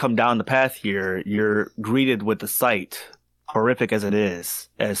come down the path here, you're greeted with the sight, horrific as it is,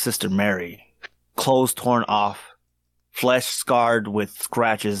 as Sister Mary, clothes torn off, flesh scarred with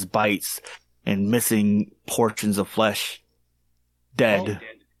scratches, bites, and missing portions of flesh. Dead.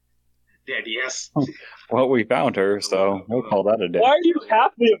 Dead, yes. Well, we found her, so we'll call that a day. Why are you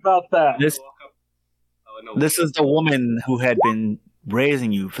happy about that? This is the woman who had been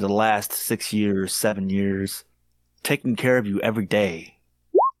raising you for the last 6 years, 7 years, taking care of you every day,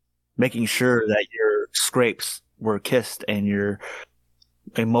 making sure that your scrapes were kissed and your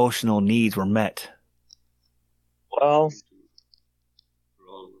emotional needs were met. Well,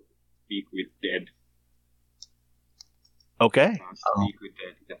 Speak with dead. Okay. Speak with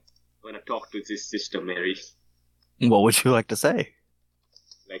dead. I want to talk to this Sister Mary. What would you like to say?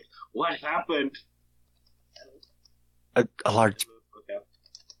 Like, what happened? A large,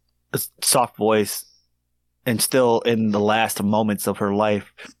 a soft voice, and still in the last moments of her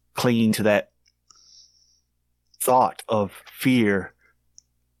life, clinging to that thought of fear.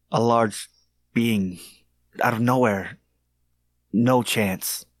 A large being out of nowhere. No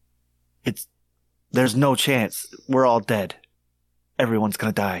chance. There's no chance. We're all dead. Everyone's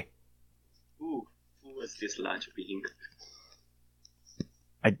gonna die. Who was this large being?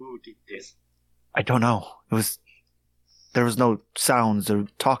 Who did this? I don't know. There was no sounds or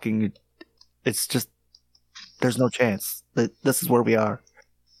talking. It's just, there's no chance. This is where we are.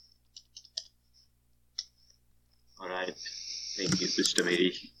 Alright. Thank you, Sister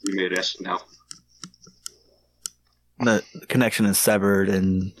Mary. We may rest now. The connection is severed,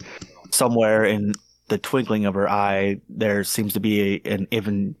 and somewhere in the twinkling of her eye, there seems to be an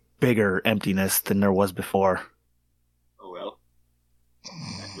even bigger emptiness than there was before. Oh well.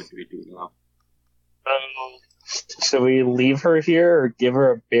 What do we do now? should we leave her here or give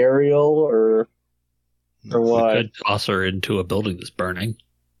her a burial or We what? could toss her into a building that's burning.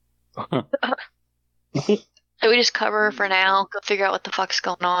 So we just cover her for now, go figure out what the fuck's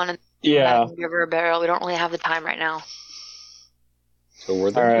going on, and Yeah. give her a burial. We don't really have the time right now. So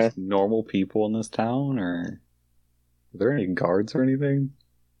were there Alright. just normal people in this town, or were there any guards or anything?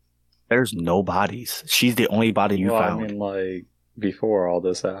 There's no bodies. She's the only body you Well, found. I mean, like, before all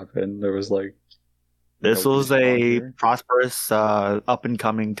this happened, there was, like... This nobody was around a here? prosperous,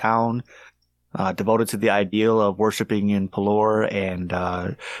 up-and-coming town. devoted to the ideal of worshiping in Pelor and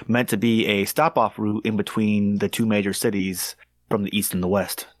meant to be a stop-off route in between the two major cities from the east and the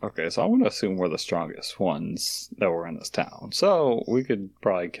west. Okay, so I'm going to assume we're the strongest ones that were in this town. So we could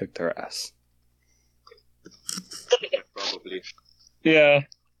probably kick their ass. Probably. Yeah.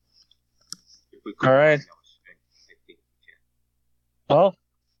 If we could All right. I think we can. Well,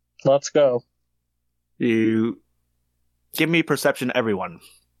 let's go. You give me perception, everyone.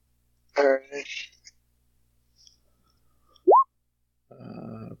 Alright.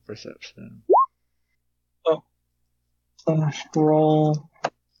 Perception. Roll.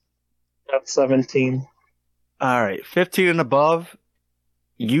 That's 17. All right, 15 and above.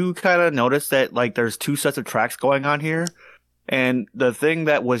 You kind of notice that like there's two sets of tracks going on here, and the thing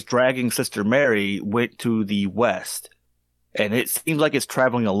that was dragging Sister Mary went to the west, and it seems like it's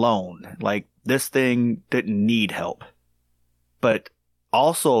traveling alone. Like this thing didn't need help, but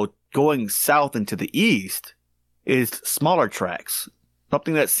also going south into the east is smaller tracks,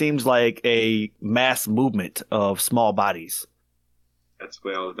 something that seems like a mass movement of small bodies. That's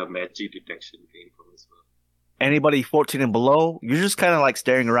where all the magic detection came from as well. Anybody 14 and below, you're just kind of like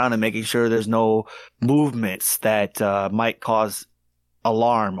staring around and making sure there's no movements that might cause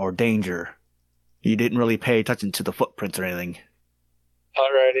alarm or danger. You didn't really pay attention to the footprints or anything.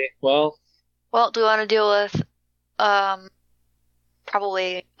 Alrighty. Well, Well, do we want to deal with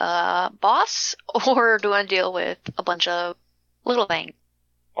probably boss, or do we want to deal with a bunch of little things?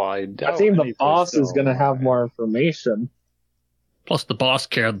 I think the boss is going to have more information. Plus, the boss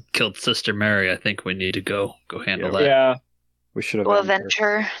killed Sister Mary. I think we need to go handle that. Yeah, We should have. We'll ended avenge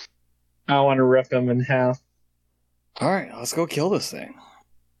her. I want to rip him in half. All right, let's go kill this thing.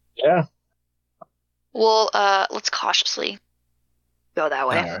 Yeah. We'll let's cautiously go that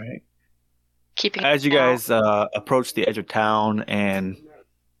way. All right. Keeping As you an eye out. guys approach the edge of town and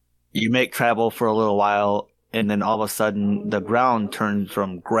you make travel for a little while, and then all of a sudden the ground turns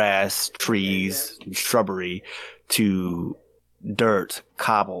from grass, trees, shrubbery to dirt,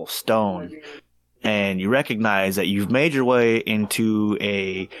 cobble, stone, and you recognize that you've made your way into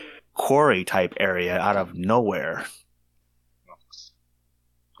a quarry type area out of nowhere.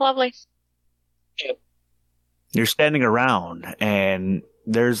 Lovely. You're standing around and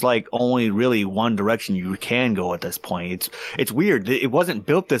there's like only really one direction you can go at this point. It's weird. It wasn't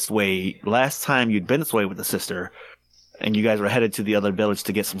built this way last time you'd been this way with the sister and you guys were headed to the other village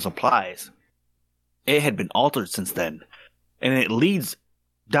to get some supplies. It had been altered since then, and it leads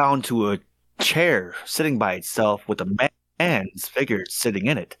down to a chair sitting by itself with a man's figure sitting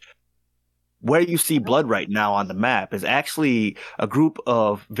in it. Where you see blood right now on the map is actually a group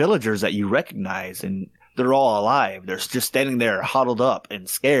of villagers that you recognize, and they're all alive. They're just standing there huddled up and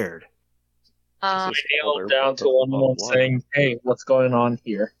scared. We kneel down to one of them saying, "Hey, what's going on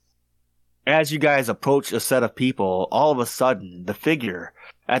here?" As you guys approach a set of people, all of a sudden, the figure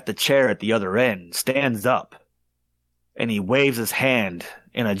at the chair at the other end stands up, and he waves his hand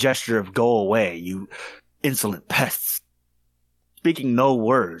in a gesture of go away, you insolent pests. Speaking no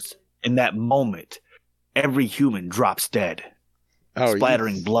words, in that moment, every human drops dead,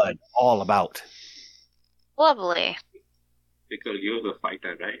 splattering blood all about. Lovely. Because you're the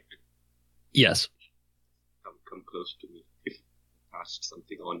fighter, right? Yes. Come close to me. Cast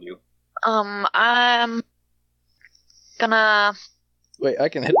something on you. I'm gonna Wait, I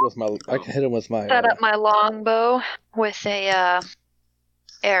can hit him with my. set up my longbow with a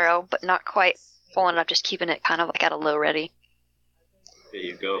arrow, but not quite full enough. Just keeping it kind of like at a low ready. There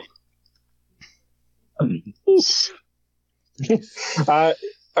you go.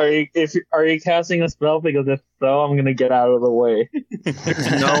 Are you casting a spell? Because if so, I'm gonna get out of the way.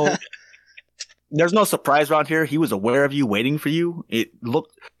 There's no surprise around here. He was aware of you, waiting for you.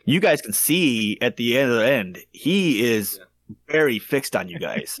 You guys can see at the end, he is very fixed on you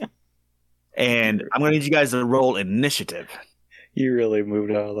guys. And I'm going to need you guys to roll initiative. You really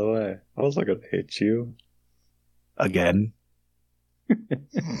moved out of the way. I was not going to hit you. Again.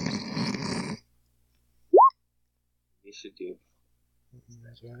 Initiative.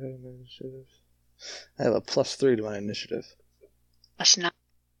 I have a +3 to my initiative. That's not.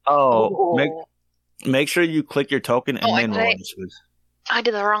 Oh, make sure you click your token and then roll okay. initiative. I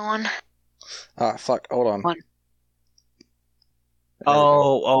did the wrong one. Ah, fuck. Hold on. One.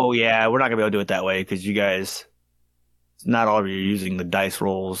 Oh, yeah. We're not going to be able to do it that way because you guys, not all of you are using the dice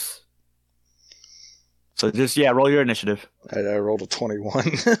rolls. So just, roll your initiative. I rolled a 21.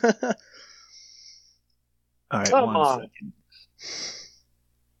 All right, Come one on. second.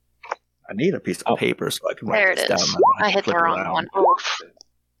 I need a piece of paper so I can There write it this is. down. I hit the wrong one. Oof.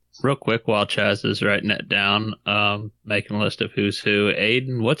 Real quick, while Chaz is writing it down, making a list of who's who.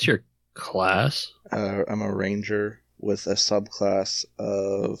 Aiden, what's your class? I'm a ranger with a subclass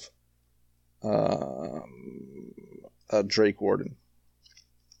of a Drake Warden.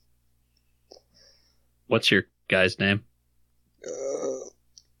 What's your guy's name?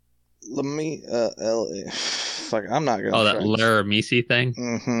 Let me fuck, I'm not gonna. Oh, that Laramisi thing.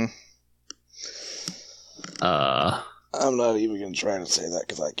 Mm-hmm. I'm not even gonna try to say that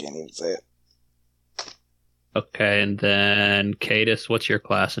because I can't even say it. Okay, and then Cadis, what's your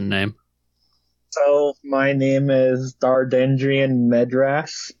class and name? So my name is Dardendrian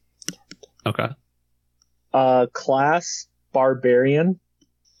Medras. Okay. Class Barbarian,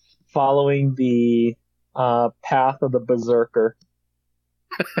 following the path of the Berserker.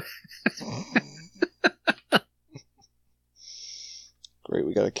 Great,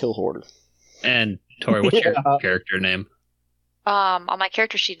 we got a kill hoarder. And Tori, what's your character name? On my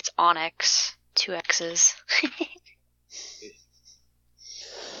character sheet, it's Onyx. 2 X's.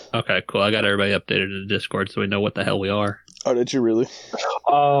 Okay, cool. I got everybody updated in the Discord so we know what the hell we are. Oh, did you really?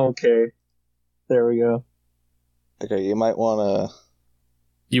 Oh, okay. There we go. Okay, you might want to...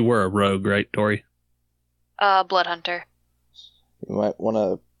 You were a rogue, right, Tori? Blood Hunter. You might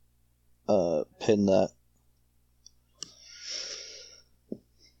want to pin that.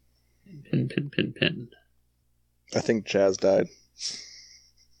 Pin. I think Chaz died.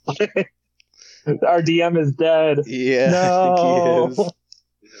 Our DM is dead. Yeah, No. I think he is.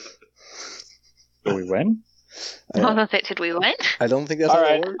 Did we win? I was gonna say, did we win? I don't think that's All how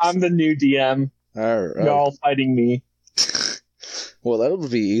right, it works. I'm the new DM. All right. Y'all fighting me. Well, that'll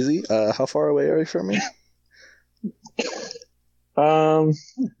be easy. How far away are you from me?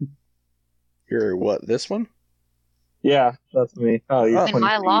 You're what, this one? Yeah, that's me. Oh, you're Oh. And 20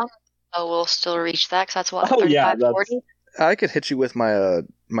 my feet. long will still reach that, because that's what, Oh, 35, yeah, that's... 40? I could hit you with my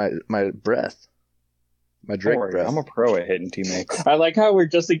my breath. My Drake Don't worry, breath. I'm a pro at hitting teammates. I like how we're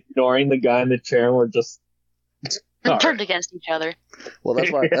just ignoring the guy in the chair and we're just... All Turned right. against each other. Well,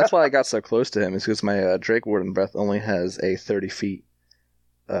 that's why I got so close to him, is because my Drake Warden breath only has a 30 feet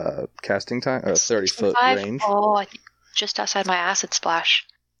casting time, or 30 foot 65? range. Oh, I think just outside my acid splash.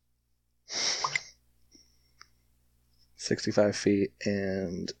 65 feet,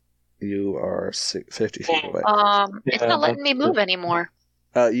 and you are 50 feet away. It's Yeah, not letting me that's move anymore.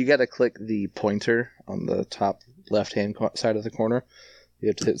 You got to click the pointer on the top left-hand side of the corner. You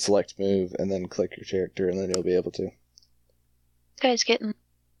have to hit select move, and then click your character, and then you'll be able to. This guy's getting...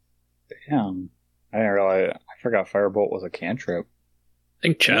 Damn. I didn't realize. I forgot Firebolt was a cantrip. I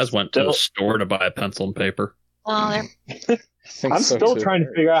think Chaz went to the store to buy a pencil and paper. Oh, there. I think I'm so, still too. trying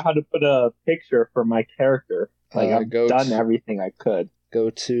to figure out how to put a picture for my character. Like, I've go done to- everything I could. Go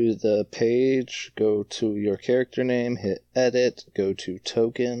to the page, go to your character name, hit edit, go to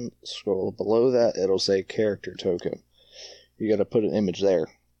token, scroll below that, it'll say character token. You gotta put an image there.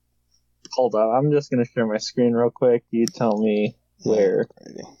 Hold on, I'm just going to share my screen real quick. You tell me where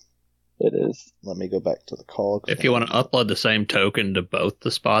Alrighty. it is. Let me go back to the call. If you want to upload the same token to both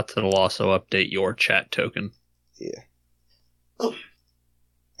the spots, it'll also update your chat token. Yeah.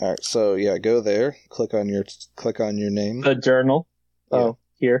 Alright, so yeah, go there, click on your name. The journal. Yeah. Oh,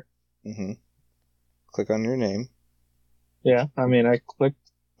 here. Mm-hmm. Click on your name. Yeah, I mean, I clicked.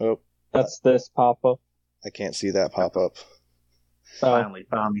 Oh, That's this pop-up. I can't see that pop up. Oh, Finally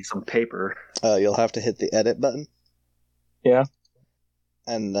found me some paper. You'll have to hit the edit button. Yeah.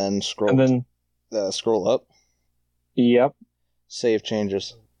 And then scroll. and then, scroll up. yep. Save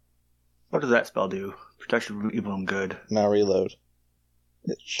changes. What does that spell do? Protection from evil and good. Now reload.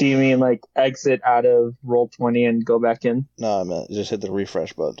 Do you mean, like, exit out of Roll20 and go back in? No, I meant just hit the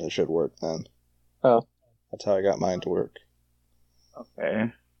refresh button. It should work then. Oh. That's how I got mine to work.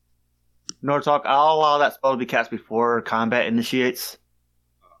 Okay. Nortalk, I'll allow that spell to be cast before combat initiates.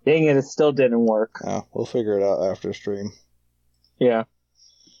 Dang it still didn't work. Oh, we'll figure it out after stream. Yeah.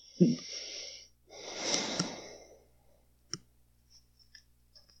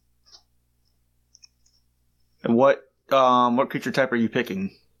 And what creature type are you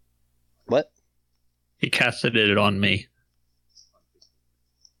picking? What? He casted it on me.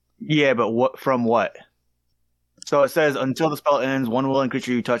 Yeah, but what from what? So it says until the spell ends, one willing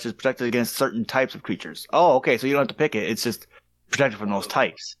creature you touch is protected against certain types of creatures. Oh, okay, so you don't have to pick it. It's just protected from those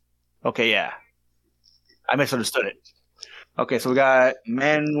types. Okay, yeah. I misunderstood it. Okay, so we got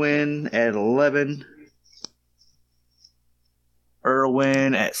Manwin at 11.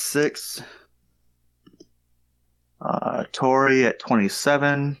 Irwin at 6. Tori at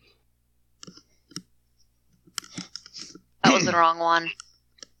 27. That was the wrong one.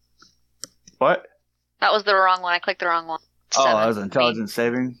 What? That was the wrong one. I clicked the wrong one. Oh, 7. that was intelligence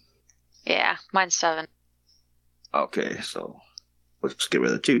saving. Yeah, mine's 7. Okay, so let's just get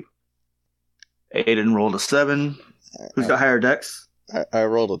rid of 2. Aiden rolled a 7. Who's got higher dex? I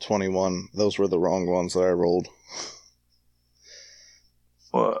rolled a 21. Those were the wrong ones that I rolled.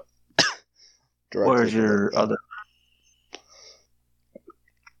 What? Directly Where's your below. other?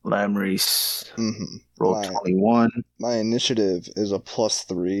 Lamreese Mm-hmm. rolled 21. My initiative is a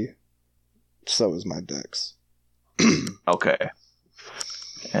 +3. So is my dex. Okay.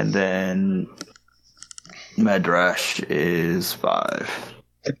 And then Medrash is 5.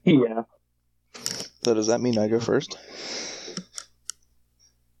 Yeah. So does that mean I go first?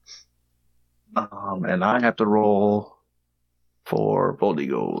 And I have to roll for Boldy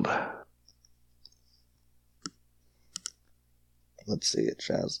Gold. Let's see it,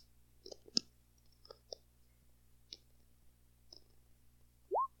 Chaz.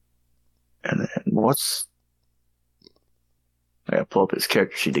 And then what's... I gotta pull up his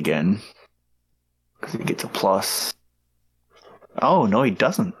character sheet again. Because he gets a plus. Oh, no, he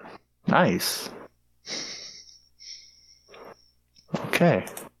doesn't. Nice. Okay.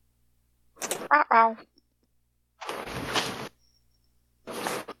 Wow.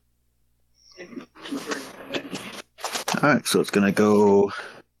 Alright, so it's gonna go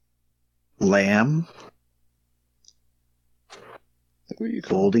Lamb, Who are you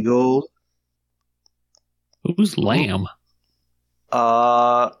calling? Boldy Gold, Who's Lamb?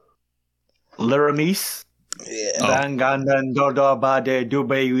 Laramis, Yeah. Oh. Dangandan Dodo Bade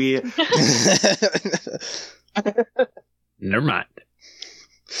Dubai. Never mind.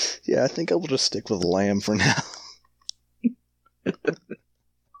 Yeah, I think I will just stick with Lamb for now.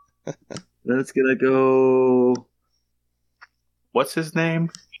 That's gonna go. What's his name?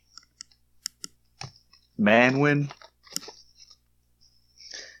 Manwin?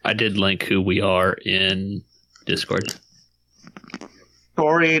 I did link who we are in Discord.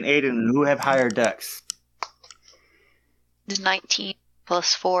 Tori and Aiden, who have higher decks? It's 19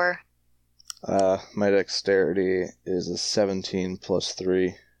 plus 4. My dexterity is a 17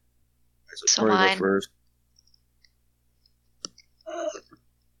 +3. So Tori, go mine. first.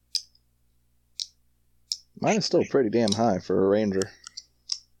 Mine is still pretty damn high for a ranger.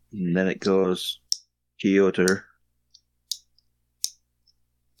 And then it goes Kyotr.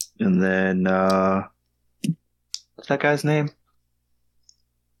 And then, what's that guy's name?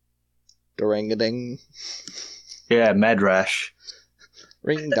 Dorangading. Yeah, Medrash.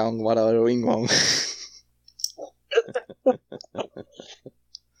 Ring dong wada ring wong.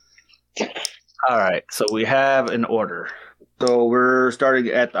 Alright, so we have an order. So we're starting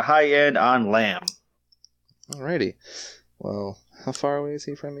at the high end on Lamb. Alrighty. Well, how far away is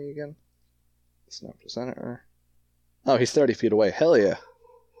he from me again? It's not percenter. Oh, he's 30 feet away. Hell yeah.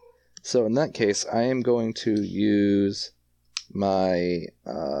 So in that case, I am going to use my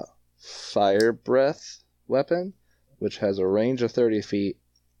fire breath weapon, which has a range of 30 feet,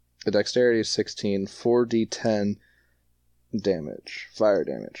 a dexterity of 16, 4d10 damage, fire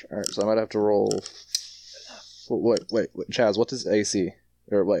damage. Alright, so I might have to roll... Wait, Chaz, what is AC?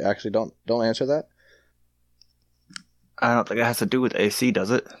 Or wait, actually, don't answer that. I don't think it has to do with AC,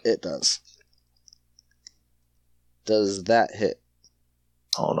 does it? It does. Does that hit?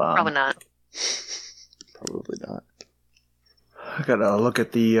 Hold on. Probably not. Probably not. I gotta look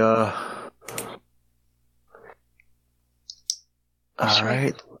at the,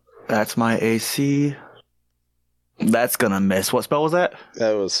 Alright. That's my AC. That's gonna miss. What spell was that?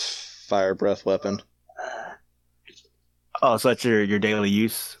 That was fire breath weapon. Oh, so that's your daily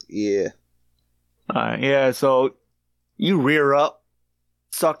use? Yeah. Alright, yeah, so you rear up,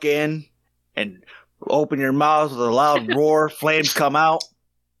 suck in, and open your mouth with a loud roar. Flames come out,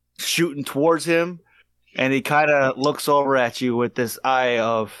 shooting towards him, and he kind of looks over at you with this eye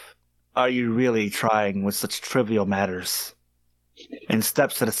of, are you really trying with such trivial matters? And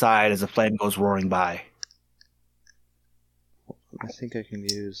steps to the side as the flame goes roaring by. I think I can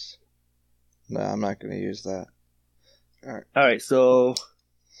use... No, I'm not going to use that. Alright, so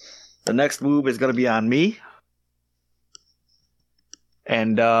the next move is going to be on me.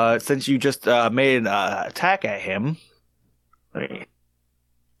 And since you just made an attack at him...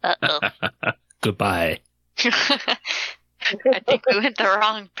 Uh-oh. Goodbye. I think we went the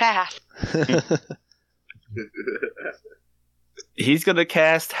wrong path. He's going to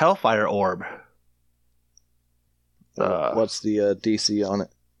cast Hellfire Orb. What's the DC on it?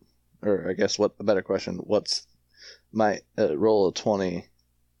 Or I guess what a better question. What's my roll of 20?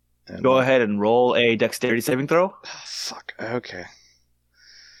 Go ahead and roll a dexterity saving throw. Oh, fuck. Okay.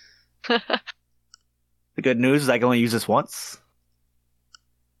 The good news is I can only use this once.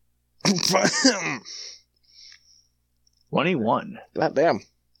 21. God damn.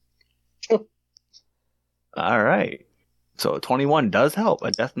 All right. So 21 does help. A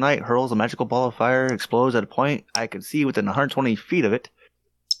Death Knight hurls a magical ball of fire, explodes at a point I can see within 120 feet of it.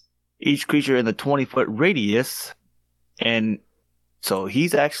 Each creature in the 20-foot radius, and so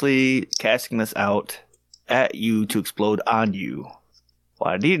he's actually casting this out at you to explode on you.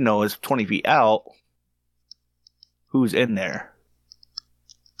 What I need to know is 20 feet out, who's in there?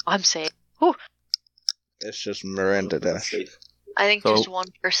 I'm safe. Whew. It's just Miranda Dash. I think So- just one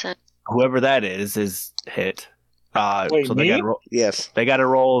person. Whoever that is hit. Wait, so me? Yes, they got to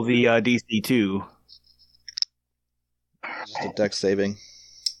roll the DC 2. just a dex saving.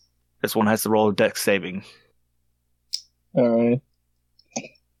 This one has to roll a dex saving. Alright.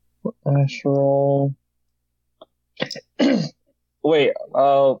 Dash roll. Wait,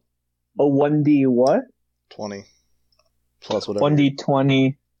 a 1d what? 20. Plus whatever.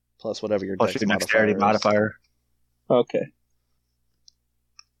 1d20. Plus whatever your Plus dex your dexterity modifier. modifier. Okay.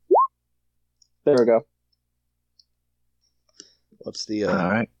 There we go. What's the All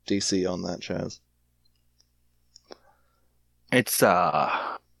right. DC on that, Chaz? It's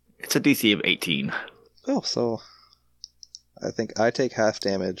a DC of 18. Oh, so I think I take half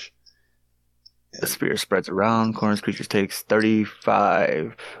damage. The spear spreads around. Corners creatures takes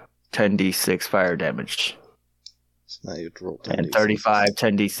 35 10d6 fire damage. So now you roll 10 And 35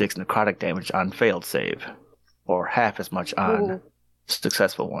 10d6 necrotic damage on failed save. Or half as much on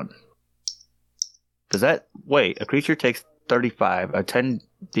successful one. Does that... Wait, a creature takes 35, a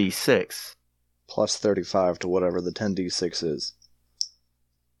 10d6. Plus 35 to whatever the 10d6 is.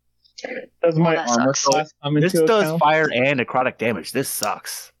 Does my that armor sucks. class come This into does account? fire and necrotic damage. This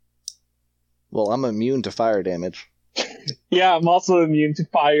sucks. Well, I'm immune to fire damage. Yeah, I'm also immune to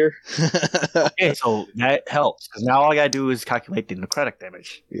fire. Okay, so that helps. Because now all I gotta do is calculate the necrotic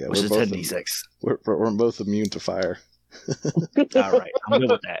damage. Yeah, Which we're is both 10d6. We're both immune to fire. Alright, I'm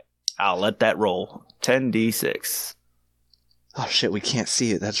good with that. I'll let that roll. 10d6. Oh shit, we can't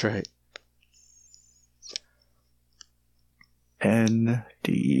see it. That's right.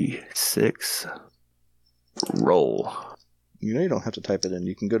 10d6. Roll. You know you don't have to type it in.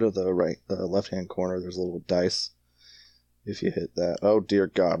 You can go to the left-hand corner. There's a little dice. If you hit that. Oh dear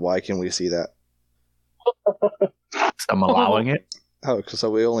God, why can we see that? I'm allowing it. Oh,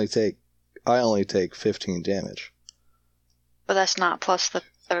 so I only take 15 damage. But that's not plus the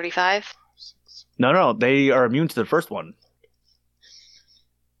 35. No, they are immune to the first one.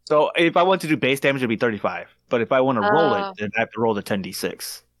 So if I want to do base damage, it'd be 35. But if I want to roll it, then I have to roll the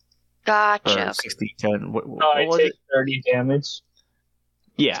 10d6. Gotcha. Or 60, 10. What I was take it? 30 damage.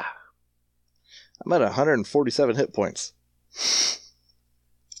 Yeah. I'm at 147 hit points.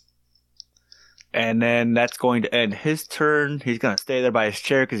 And then that's going to end his turn. He's going to stay there by his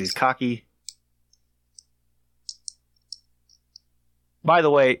chair because he's cocky. By the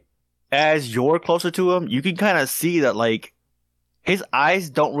way, as you're closer to him, you can kind of see that, like, his eyes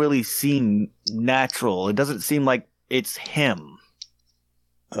don't really seem natural. It doesn't seem like it's him.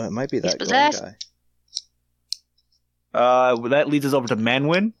 It might be that glowing possessed. guy. That leads us over to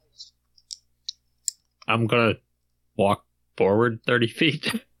Manwin. I'm gonna walk forward 30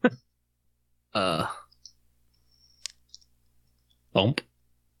 feet. Bump.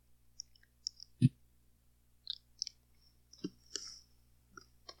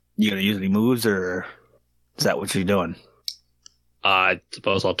 You gonna use any moves, or is that what you're doing? I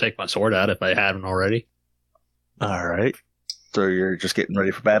suppose I'll take my sword out if I haven't already. All right. So you're just getting ready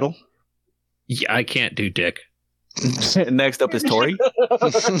for battle? Yeah, I can't do dick. Next up is Tori.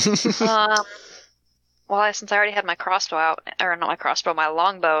 Well, since I already had my crossbow out, or not my crossbow, my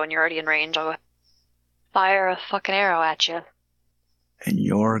longbow, and you're already in range, I'll fire a fucking arrow at you. And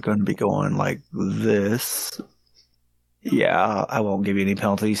you're going to be going like this. Yeah, I won't give you any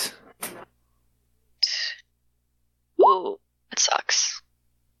penalties. Ooh, it sucks.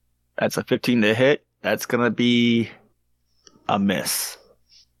 That's a 15 to hit. That's going to be a miss.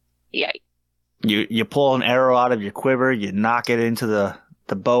 Yikes. You pull an arrow out of your quiver, you knock it into the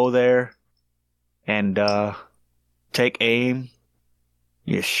bow there, and take aim.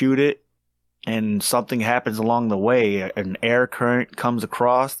 You shoot it, and something happens along the way. An air current comes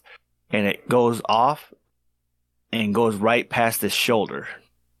across, and it goes off and goes right past his shoulder.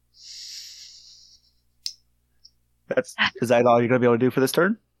 Is that all you're going to be able to do for this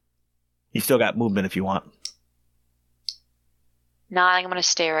turn? You still got movement if you want. Nah, I'm gonna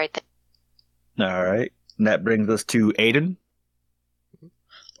stay right there. All right. And that brings us to Aiden.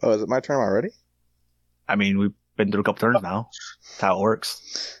 Oh, is it my turn already? I mean, we've been through a couple turns now. That's how it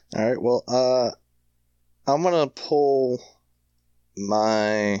works. All right. Well, I'm gonna pull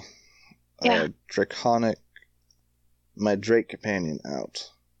my my Drake companion out,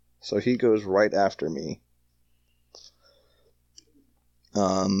 so he goes right after me.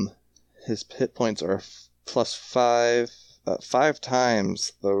 His hit points are plus 5. 5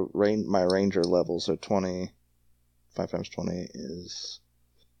 times my ranger levels are 20. 5 times 20 is...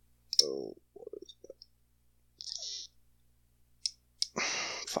 Oh, what is that?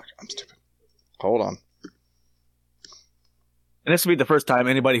 Fuck, I'm stupid. Hold on. And this will be the first time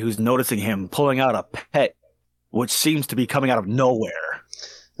anybody who's noticing him pulling out a pet, which seems to be coming out of nowhere.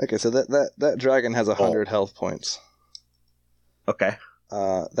 Okay, so that dragon has 100 health points. Okay.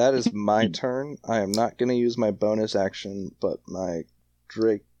 That is my turn. I am not going to use my bonus action, but my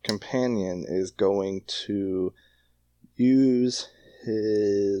Drake companion is going to use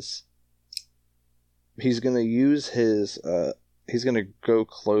his... He's going to use his... He's going to go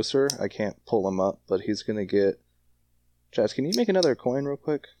closer. I can't pull him up, but he's going to get... Chaz, can you make another coin real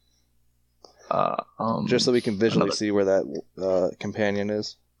quick? Just so we can visually see where that companion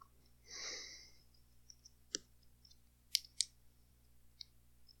is.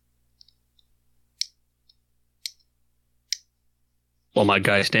 While my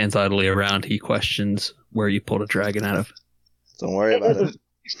guy stands idly around, he questions where you pulled a dragon out of. Don't worry about it.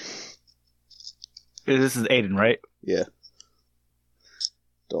 This is Aiden, right? Yeah.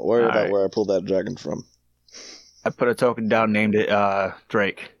 Don't worry about where I pulled that dragon from. I put a token down, named it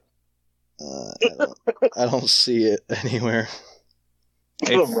Drake. I don't see it anywhere.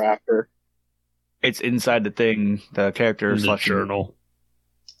 It's a rapper. It's inside the thing, the character In the journal.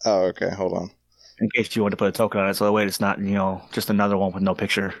 Oh, okay. Hold on. In case you want to put a token on it, so that way it's not, just another one with no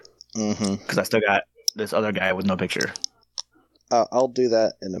picture. Mm-hmm. Because I still got this other guy with no picture. I'll do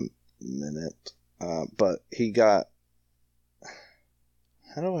that in a minute. But he got...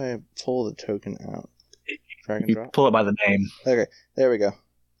 How do I pull the token out? Drag and You drop? pull it by the name. Okay, there we go.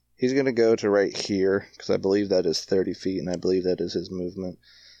 He's going to go to right here, because I believe that is 30 feet, and I believe that is his movement.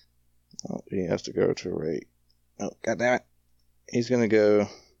 Oh, he has to go to right... Oh, goddammit. He's going to go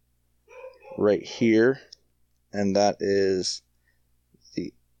right here, and that is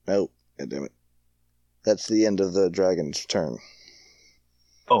the... Oh, goddammit. That's the end of the dragon's turn.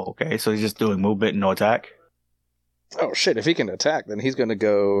 Oh, okay. So he's just doing movement and no attack? Oh, shit. If he can attack, then he's going to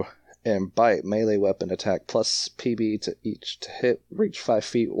go and bite. Melee weapon attack plus PB to each to hit. Reach 5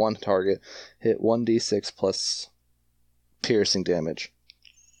 feet, 1 target. Hit 1d6 plus piercing damage.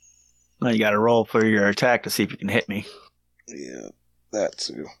 Now you got to roll for your attack to see if you can hit me. Yeah, that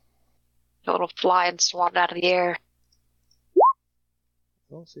too. A little fly and swat out of the air.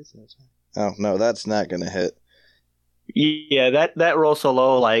 Oh, no, that's not going to hit. Yeah, that roll so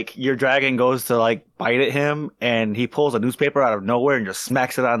low, like, your dragon goes to, like, bite at him, and he pulls a newspaper out of nowhere and just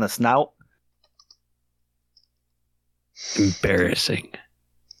smacks it on the snout. Embarrassing.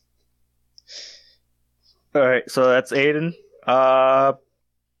 Alright, so that's Aiden.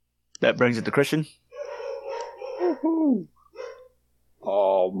 That brings it to Christian. Woohoo!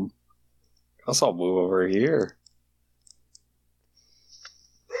 Guess I'll move over here.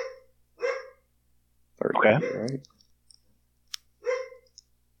 30, Okay. right?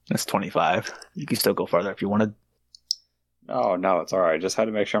 That's 25. You can still go farther if you wanted. Oh, no, it's alright. Just had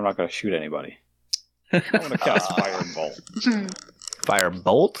to make sure I'm not going to shoot anybody. I'm going to cast Firebolt.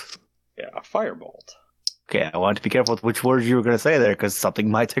 Firebolt? Yeah, Firebolt. Okay, I wanted to be careful with which words you were going to say there, because something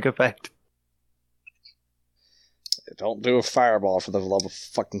might take effect. Don't do a fireball for the love of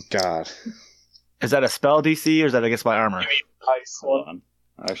fucking God. Is that a spell DC, or is that against my armor? Hold on.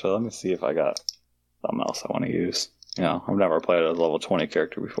 Actually, let me see if I got something else I want to use. Yeah, I've never played as a level 20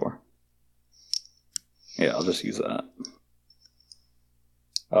 character before. Yeah, I'll just use that.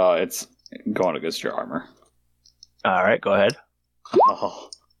 It's going against your armor. Alright, go ahead. Oh,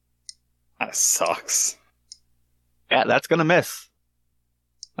 that sucks. Yeah, that's going to miss.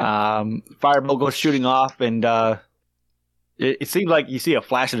 Firebolt goes shooting off, and it seems like you see a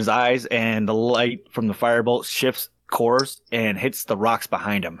flash in his eyes, and the light from the firebolt shifts course and hits the rocks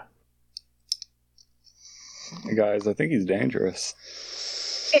behind him. Hey guys, I think he's dangerous.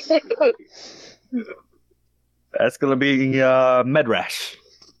 That's going to be Medrash.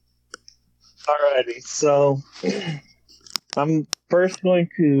 Alrighty, so I'm first going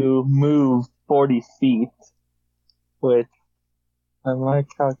to move 40 feet, which on my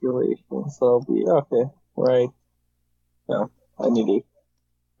calculations, that'll be okay, right? No, I need to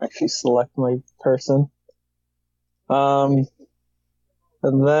actually select my person. And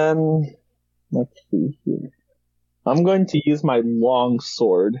then, let's see here. I'm going to use my long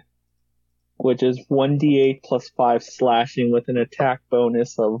sword, which is 1d8 plus 5 slashing with an attack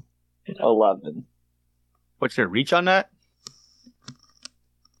bonus of 11. What's your reach on that?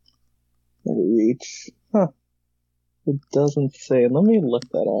 Reach. Huh. It doesn't say. Let me look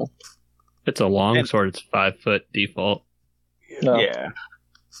that up. It's a long sword. It's 5 foot default. No. Yeah.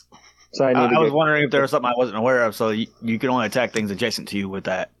 So I need to I was get. wondering if there was something I wasn't aware of, so you can only attack things adjacent to you with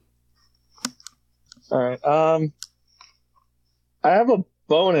that. All right. I have a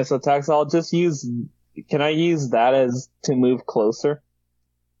bonus attack, so I'll just use. Can I use that as to move closer?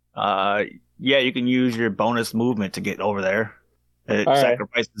 Yeah, you can use your bonus movement to get over there. It All right.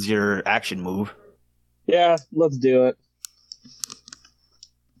 sacrifices your action move. Yeah, let's do it.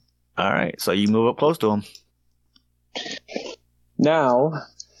 All right, so you move up close to him. Now,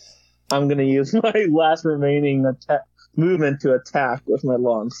 I'm gonna use my last remaining movement to attack with my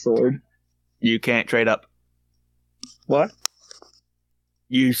long sword. You can't trade up. What?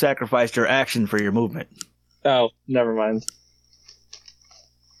 You sacrificed your action for your movement. Oh, never mind.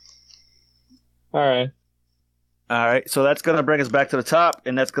 All right. All right, so that's going to bring us back to the top,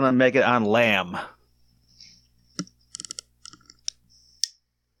 and that's going to make it on Lamb.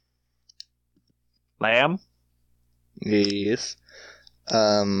 Lamb? Yes.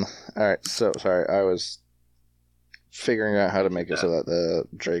 Alright, so sorry, I was figuring out how to make it so that the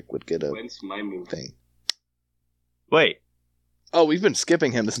Drake would get a When's my move? thing. Wait. Oh, we've been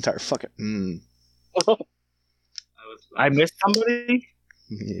skipping him this entire fucking. I missed somebody?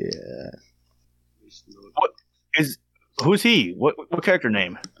 Yeah. Who's he? What character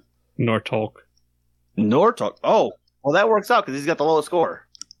name? Nortolk. Nortok. Oh, well, that works out because he's got the lowest score.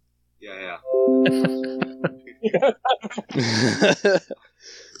 Yeah.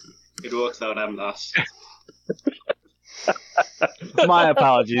 It works out. I'm last. My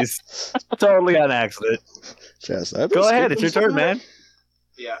apologies. Totally on accident. Go ahead, it's your turn, man.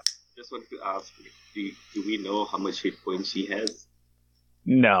 Yeah. Just want to ask, do we know how much hit points he has?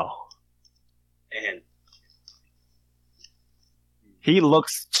 No. And He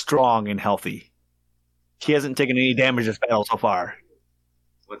looks strong and healthy. He hasn't taken any damage this battle so far.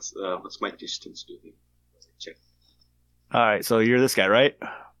 what's my distance to him? Check. All right, so you're this guy, right?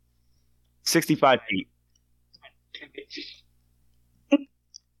 65 feet.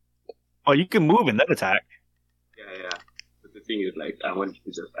 Oh, you can move and then attack. Yeah. But the thing is, like, I want to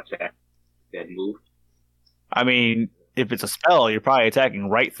just attack, then move. I mean, if it's a spell, you're probably attacking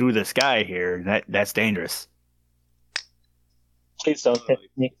right through the sky here. That's dangerous. Please don't hit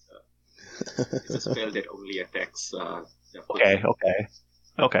me. It's a spell that only attacks.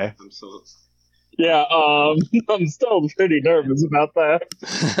 Okay. I'm so. Yeah, I'm still pretty nervous about that.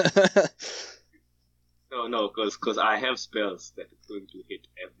 No, because I have spells that are going to hit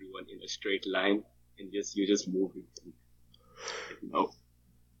everyone in a straight line, and you just move it. No.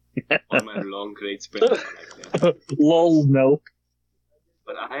 All my long range spells are like that. Lol, no.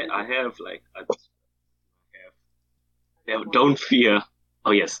 But I have don't fear.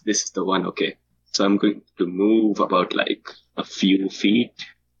 Oh yes, this is the one. Okay, so I'm going to move about like a few feet,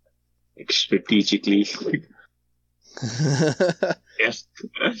 like strategically. Yes.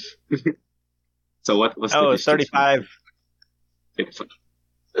 So what was? Oh, it's 35. Just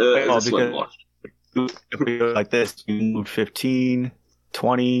because one more. If we go like this, you moved 15,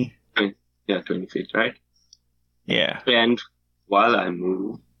 20. Yeah, 20 feet, right? Yeah. And while I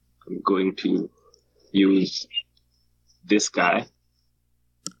move, I'm going to use this guy.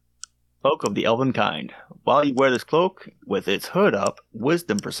 Cloak of the Elven Kind. While you wear this cloak with its hood up,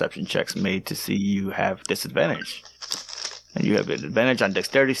 wisdom perception checks made to see you have disadvantage. And you have an advantage on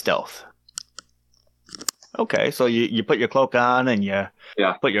dexterity stealth. Okay, so you put your cloak on and you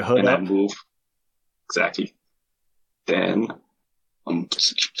put your hood and up. I move. Exactly. Then,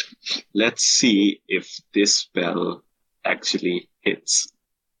 let's see if this spell actually hits.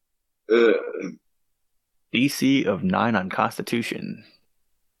 DC of 9 on Constitution.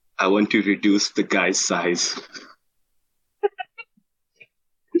 I want to reduce the guy's size.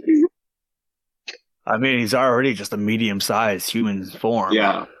 I mean, he's already just a medium-sized human form.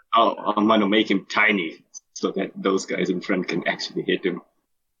 Yeah, I'm going to make him tiny so that those guys in front can actually hit him.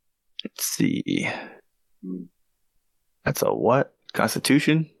 Let's see. That's a what?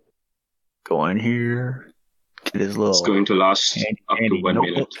 Constitution? Go in here. Get his little. It's going to last up to 1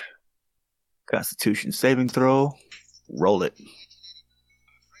 notebook. minute. Constitution saving throw. Roll it.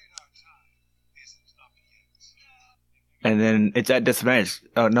 And then it's at disadvantage.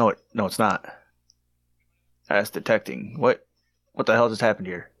 Oh no, it's not. That's detecting. What the hell just happened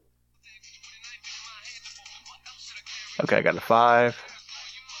here? Okay, I got a 5.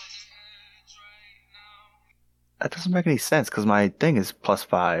 That doesn't make any sense because my thing is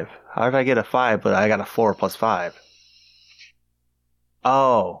 +5. How did I get a 5 but I got a 4 +5?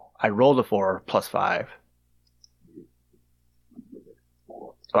 Oh, I rolled a 4 +5.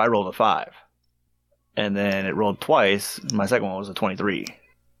 So I rolled a 5. And then it rolled twice. My second one was a 23.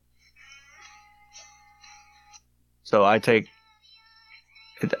 So I take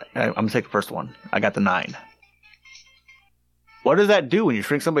I'm gonna take the first one. I got the 9. What does that do when you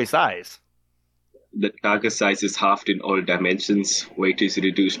shrink somebody's size? The target size is halved in all dimensions. Weight is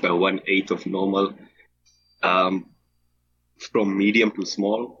reduced by 1/8 of normal. From medium to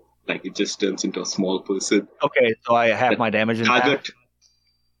small, like it just turns into a small person. Okay, so I have my damage in Target,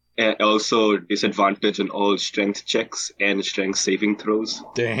 and also disadvantage on all strength checks and strength saving throws.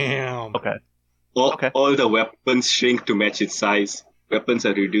 Damn. Okay. All the weapons shrink to match its size. Weapons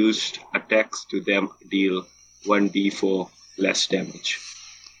are reduced. Attacks to them deal 1d4 less damage.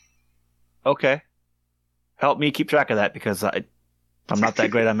 Okay. Help me keep track of that because I'm not that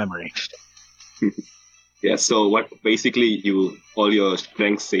great on memory. Yeah, so what basically all your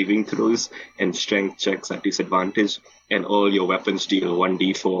strength saving throws and strength checks are disadvantaged, and all your weapons deal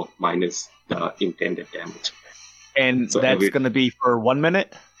 1d4 minus the intended damage. And So that's going to be for 1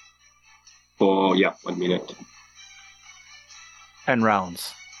 minute? For 1 minute. 10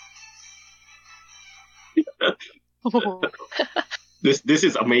 rounds. This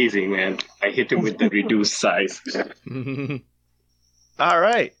is amazing, man. I hit him with the reduced size. All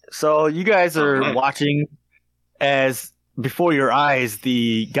right. So you guys are watching as before your eyes,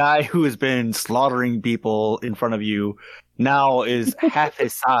 the guy who has been slaughtering people in front of you now is half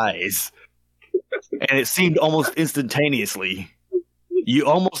his size. And it seemed almost instantaneously. You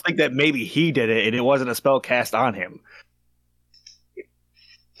almost think that maybe he did it and it wasn't a spell cast on him.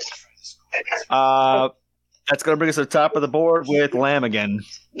 That's going to bring us to the top of the board with Lamb again.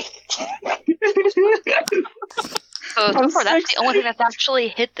 So far, that's the only thing that's actually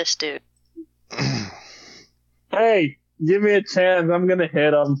hit this dude. Hey, give me a chance. I'm gonna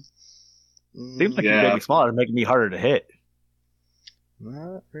hit him. Seems like you're getting smaller, making me harder to hit.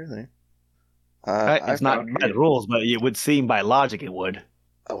 Not really. It's not by the rules, but it would seem by logic it would.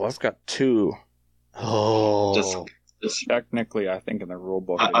 Oh, I've got 2. Oh. Just technically, I think in the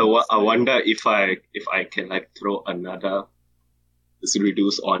rulebook. I wonder if I can throw another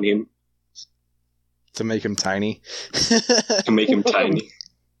reduce on him To make him tiny. to make him tiny.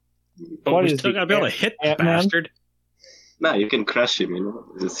 But What we is still he, gotta be able to hit the Ant-Man? bastard. Nah, you can crush him.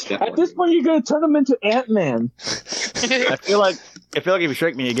 At this point, you're gonna turn him into Ant-Man. I feel like if you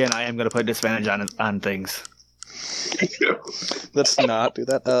shrink me again, I am going to put disadvantage on things. Let's not do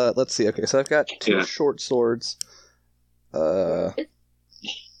that. Let's see. Okay, so I've got 2 short swords.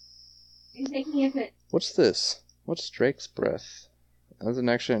 What's this? What's Drake's breath? As an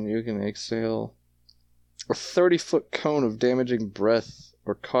action, you can exhale a 30-foot cone of damaging breath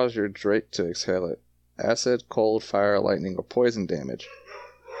or cause your Drake to exhale it. Acid, cold, fire, lightning, or poison damage.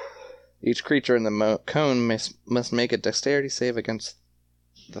 Each creature in the cone must make a dexterity save against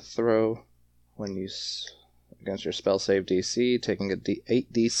the throw when you against your spell save DC, taking a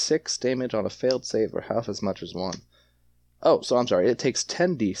 8d6 damage on a failed save or half as much as 1. Oh, so I'm sorry, it takes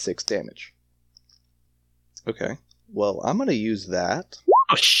 10d6 damage. Okay, well, I'm going to use that.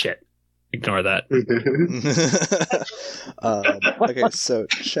 Oh shit! Ignore that. Okay, so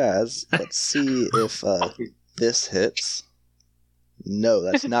Chaz, let's see if this hits. No,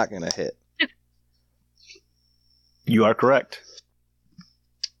 that's not going to hit. You are correct.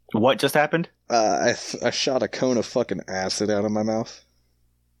 What just happened? I shot a cone of fucking acid out of my mouth.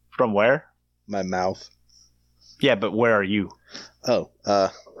 From where? My mouth. Yeah, but where are you? Oh,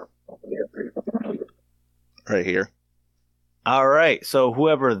 right here. All right, so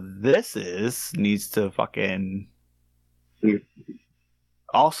whoever this is needs to fucking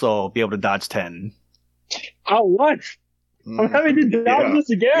also be able to dodge 10. Oh, what? I'm having to dodge this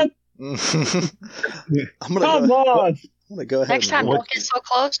again? I'm Come on! I'm gonna go ahead. Next time, don't get so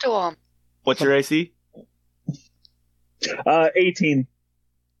close to him. What's your AC? 18.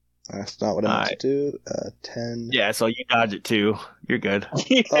 That's not what I meant to do. 10. Yeah, so you dodge it too. You're good.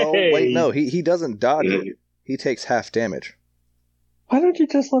 Oh, wait, no, he doesn't dodge it. He takes half damage. Why don't you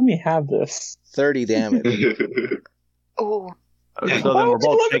just let me have this? 30 damage. Ooh. So then we're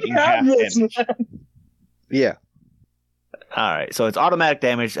both taking half damage. Yeah. All right, so it's automatic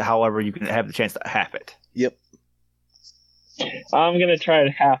damage. However, you can have the chance to half it. Yep. I'm gonna try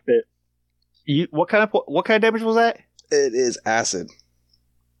to half it. What kind of damage was that? It is acid.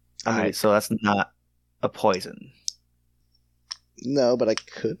 All right, so that's not a poison. No, but I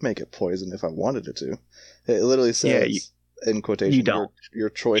could make it poison if I wanted it to. It literally says in quotation, you don't. Your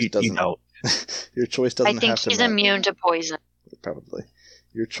choice doesn't. You don't. Your choice doesn't I think have to. he's immune to poison. Probably.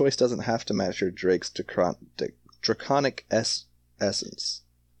 Your choice doesn't have to match your Drake's draconic essence.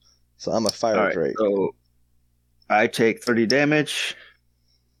 So I'm a fire Drake. So I take 30 damage.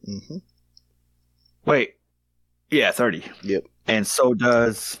 Mm-hmm. Wait. Yeah, 30. Yep. And so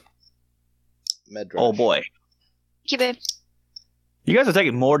does... Medrash. Oh, boy. Thank you, babe. You guys are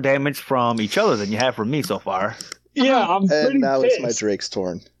taking more damage from each other than you have from me so far. Yeah, I'm pretty And now pissed. it's my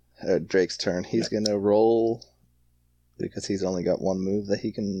Drake's turn. He's gonna roll because he's only got one move that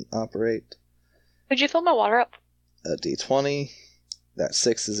he can operate. Could you fill my water up? A D20. That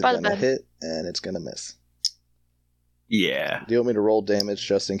 6 isn't By the gonna bed. hit, and it's gonna miss. Yeah. Do you want me to roll damage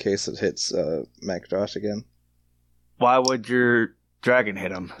just in case it hits Mac Josh again? Why would your dragon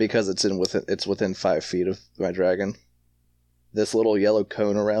hit him? Because it's within 5 feet of my dragon. This little yellow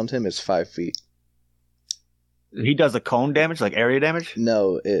cone around him is 5 feet. He does the cone damage, like area damage?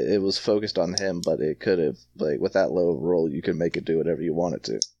 No, it was focused on him, but it could have, like, with that low roll, you can make it do whatever you want it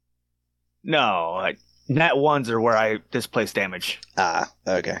to. No. Nat 1s are where I displace damage. Ah,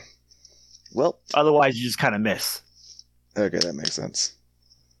 okay. Well, Otherwise, you just kind of miss. okay, that makes sense.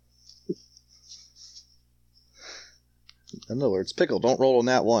 In other words, Pickle, don't roll a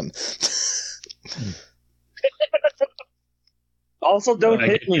nat 1. Also, don't I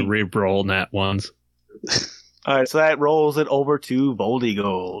hit get to me. re-roll nat ones. All right, so that rolls it over to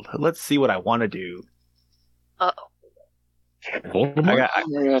Voldigold. Let's see what I want to do. Uh-oh. Voldemort?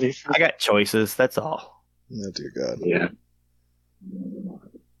 I'm ready for I got choices, that's all. Oh, dear God. Yeah.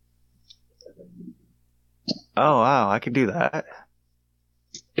 Oh, wow, I can do that.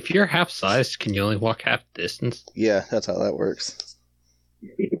 If you're half sized, can you only walk half distance? Yeah, that's how that works.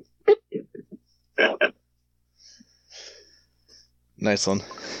 Nice one.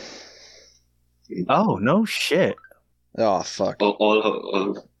 Oh, no shit. Oh, fuck.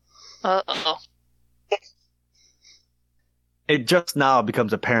 All Uh-oh. It just now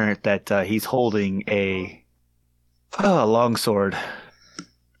becomes apparent that he's holding a longsword.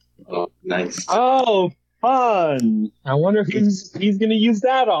 oh, nice. Oh, fun! I wonder who he's gonna use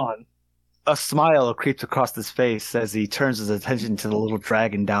that on. A smile creeps across his face as he turns his attention to the little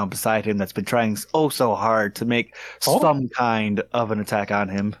dragon down beside him that's been trying so hard to make some kind of an attack on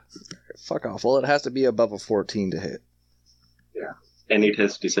him. Fuck off. Well, it has to be above a 14 to hit. And it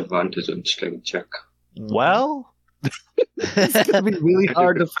has disadvantage on strength check. Well, it's going to be really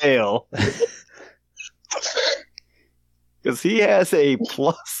hard to fail. Because he has a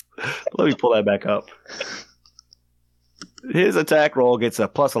plus. Let me pull that back up. His attack roll gets a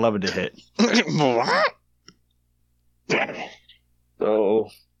plus 11 to hit. So,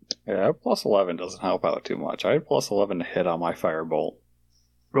 yeah, plus 11 doesn't help out too much. I had plus 11 to hit on my firebolt.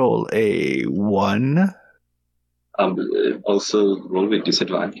 Roll a 1. Also roll with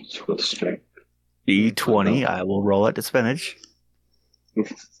disadvantage for the strength. D20. I will roll at disadvantage.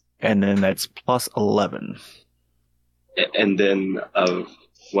 And then that's plus 11. And then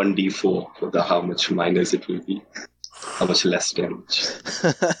 1d4 for the how much minus it will be. How much less damage.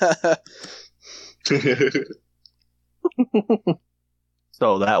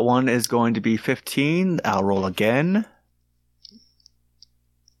 So that one is going to be 15. I'll roll again.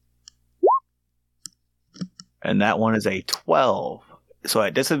 And that one is a 12. So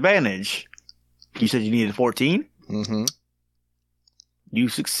at disadvantage, you said you needed 14? Mm-hmm. You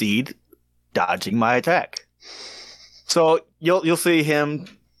succeed dodging my attack. So you'll see him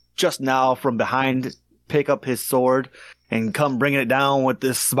just now from behind pick up his sword and come bringing it down with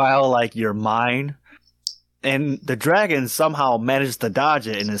this smile like you're mine. And the dragon somehow manages to dodge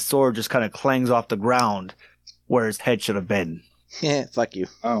it, and his sword just kind of clangs off the ground where his head should have been. Yeah, fuck you.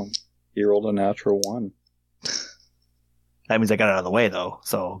 Oh, he rolled a natural 1. That means I got it out of the way, though.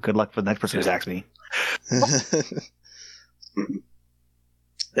 So good luck for the next person who attacks me.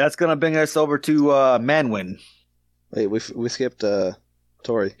 That's going to bring us over to Manwin. Wait, we skipped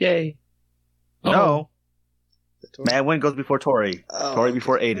Tori. Yay. No. Tori? Manwin goes before Tori. Oh, Tori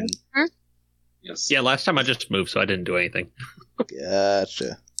before Aiden. Yes. Yeah, last time I just moved, so I didn't do anything.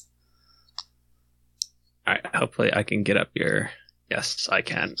 Gotcha. Alright, hopefully I can get up here. Yes, I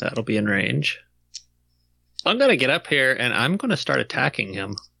can. That'll be in range. I'm going to get up here, and I'm going to start attacking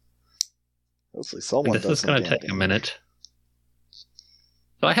him. Hopefully someone This does is going to take a minute.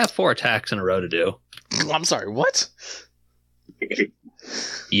 So I have 4 attacks in a row to do. I'm sorry, what?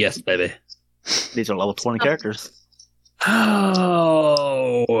 Yes, baby. These are level 20 characters.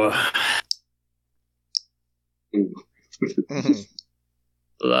 Oh. Mhm.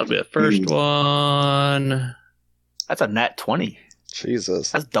 So that'll be the first one. That's a nat 20.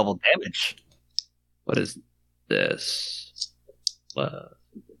 Jesus. That's double damage. What is this?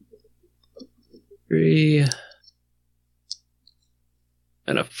 3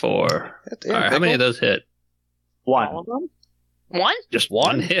 and a 4. Goddamn, All right, how many of Pickle. those hit? One. All of them? One? Just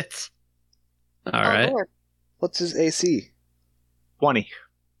one hits. All right. Oh, Lord. What's his AC? 20.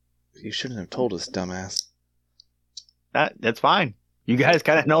 You shouldn't have told us, dumbass. That's fine. You guys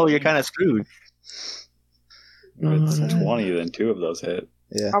kind of know you're kind of screwed. If it's 20, then 2 of those hit.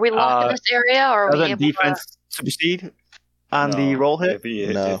 Yeah. Are we locked in this area, or are we Doesn't able defense supersede on No, the roll hit?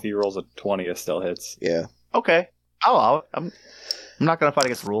 If he rolls a 20, it still hits. Yeah. Okay, I'll allow it. I'm not gonna fight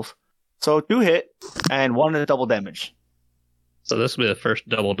against the rules. So 2 hit and 1 is double damage. So this will be the first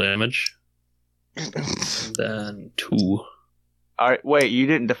double damage. Then 2. All right, wait. You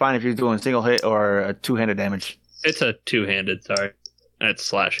didn't define if you're doing single hit or a 2-handed damage. It's a 2-handed, sorry. And it's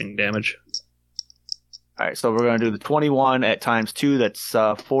slashing damage. All right, so we're gonna do the 21 at times 2. That's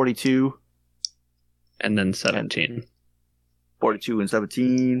 42. And then 17. 42 and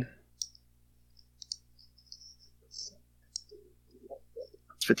 17. It's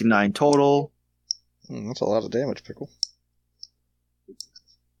 59 total. That's a lot of damage, Pickle.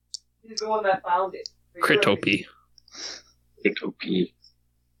 He's the one that found it. Critopy. Critopy.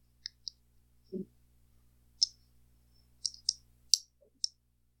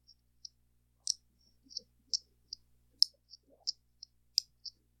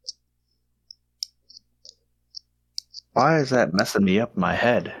 Why is that messing me up in my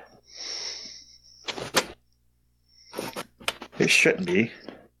head? It shouldn't be,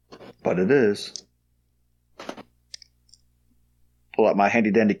 but it is. Pull out my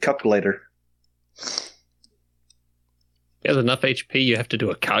handy dandy calculator. He has enough HP, you have to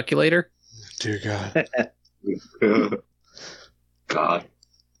do a calculator? Dear God. God.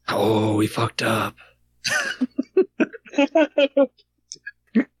 Oh, we fucked up.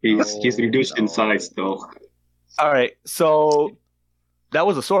 He's reduced in size, though. All right, so that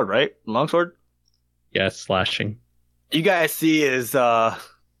was a sword, right? Longsword? Yeah, slashing. You guys see his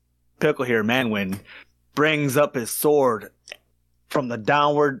Pickle here, Manwin, brings up his sword from the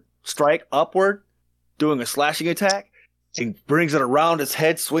downward strike upward, doing a slashing attack. He brings it around his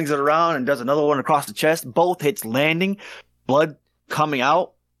head, swings it around, and does another one across the chest. Both hits landing, blood coming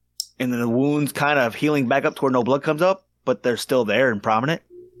out, and then the wounds kind of healing back up to where no blood comes up, but they're still there and prominent.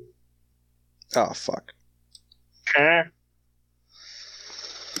 Oh, fuck.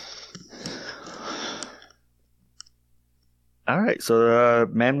 All right, so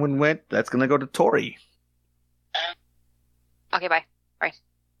Manwin went. That's going to go to Tori. Okay, bye.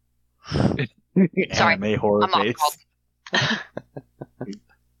 Sorry. Anime horror I'm off face.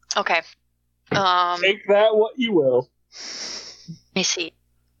 Okay. Let Take that what you will. me see.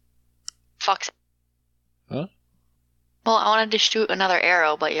 Fuck. Huh? Well, I wanted to shoot another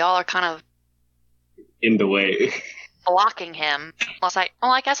arrow, but y'all are kind of In the way. blocking him. Unless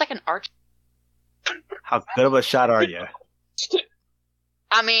I guess I can arch. How good of a shot are you?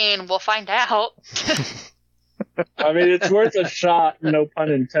 I mean, we'll find out. I mean, it's worth a shot, no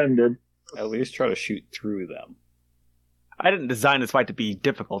pun intended. At least try to shoot through them. I didn't design this fight to be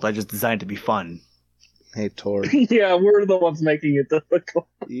difficult. I just designed it to be fun. Hey, Tor. Yeah, we're the ones making it difficult.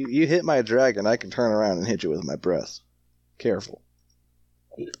 You hit my dragon, I can turn around and hit you with my breath. Careful.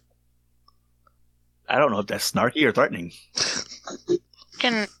 I don't know if that's snarky or threatening.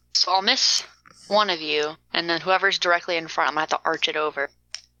 So I'll miss one of you, and then whoever's directly in front, I'm gonna have to arch it over.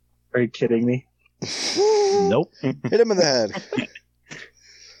 Are you kidding me? Nope. Hit him in the head.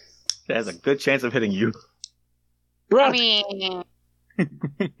 That has a good chance of hitting you. I mean,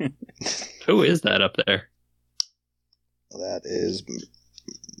 Who is that up there? That is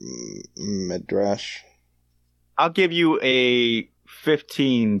Midrash. I'll give you a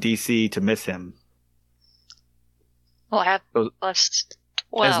 15 DC to miss him. well, I have So- plus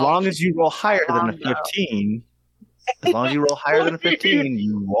 12. As long as you roll higher than a Long though. 15, as long as you roll higher than a 15,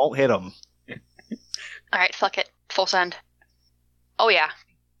 you won't hit him. Alright, fuck it. Full send. Oh, yeah.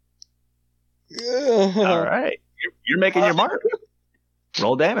 All right. You're making your mark.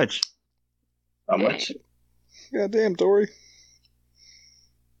 Roll damage. How much? Goddamn, Tori.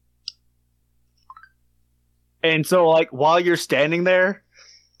 And so, like, while you're standing there,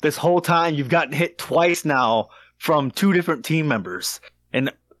 this whole time you've gotten hit twice now from 2 different team members.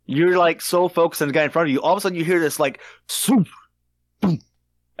 And you're, like, so focused on the guy in front of you. All of a sudden you hear this, like, swoop, boom,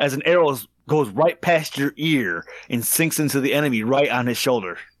 as an arrow goes right past your ear and sinks into the enemy right on his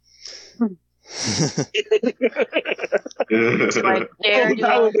shoulder. So I dare do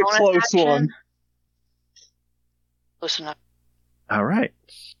That was a bonus close action. one. Close enough. All right.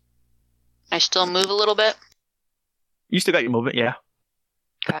 I still move a little bit. You still got your movement, yeah.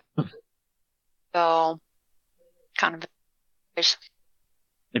 So, kind of.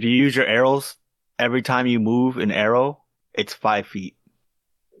 If you use your arrows, every time you move an arrow, it's 5 feet.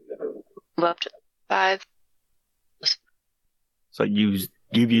 Move up to 5. So you've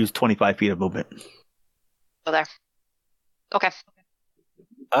used 25 feet of movement. Go there. Okay.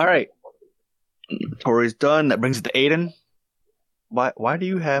 All right. Tori's done. That brings it to Aiden. Why do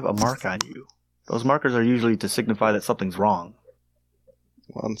you have a mark on you? Those markers are usually to signify that something's wrong.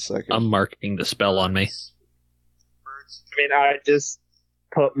 1 second. I'm marking the spell on me. I mean, I just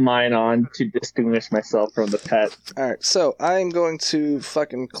put mine on to distinguish myself from the pet. Alright, so I'm going to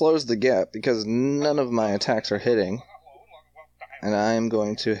fucking close the gap because none of my attacks are hitting. And I'm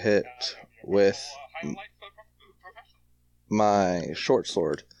going to hit with my short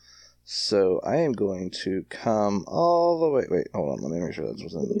sword. So I am going to come all the way... Wait, hold on, let me make sure that's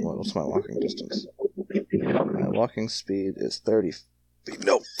within... What's my walking distance? My walking speed is 30 feet.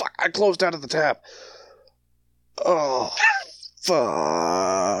 No, fuck! I closed out of the tab! Oh,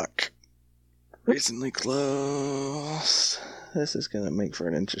 fuck. Recently closed. This is going to make for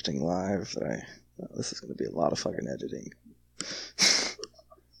an interesting live. This is going to be a lot of fucking editing.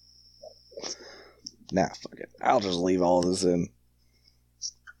 Nah, fuck it. I'll just leave all this in.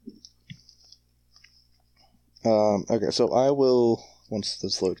 Okay, so I will, once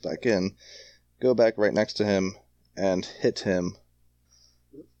this loads back in, go back right next to him and hit him.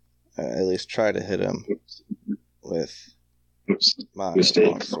 At least try to hit him with my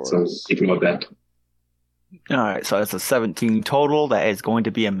long swords. Ignore that. Alright, so that's a 17 total. That is going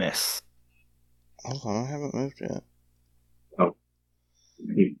to be a miss. Hold on, I haven't moved yet. Oh.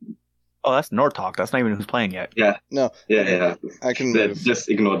 Oh, that's Nortalk. That's not even who's playing yet. Yeah. No. Yeah. I can move. Just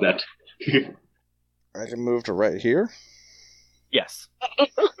ignore that. I can move to right here. Yes.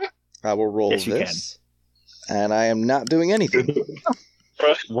 I will roll Yes, you this. And I am not doing anything.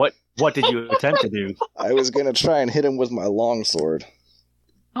 What did you attempt to do? I was going to try and hit him with my longsword.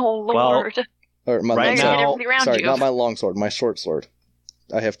 Oh Lord! Or my Right They're gonna now- hit everybody around Sorry, you. not my longsword, my short sword.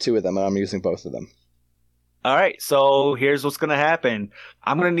 I have 2 of them, and I'm using both of them. Alright, so here's what's going to happen.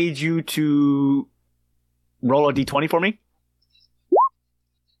 I'm going to need you to roll a d20 for me.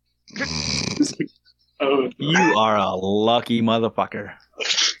 Oh, You are a lucky motherfucker.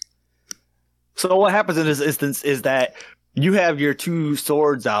 So what happens in this instance is that you have your 2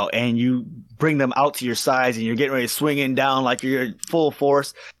 swords out and you bring them out to your sides and you're getting ready to swing in down like you're full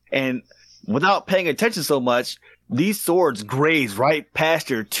force. And without paying attention so much, these swords graze right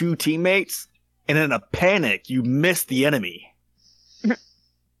past your 2 teammates. And in a panic, you miss the enemy.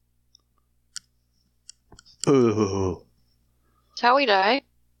 Ooh. That's how we die.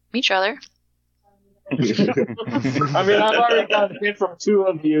 Each other. I mean, I've already got a hit from 2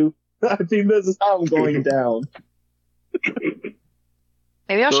 of you. I think this is how I'm going down.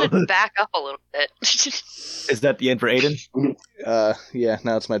 Maybe I should back up a little bit. Is that the end for Aiden? Yeah,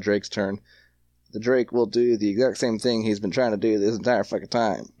 now it's my Drake's turn. The Drake will do the exact same thing he's been trying to do this entire fucking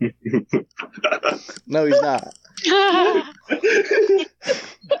time. No, he's not.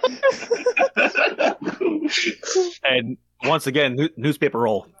 And once again, newspaper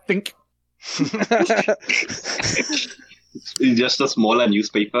roll. Think. just a smaller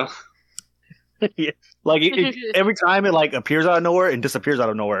newspaper. Yeah. Like every time it like appears out of nowhere and disappears out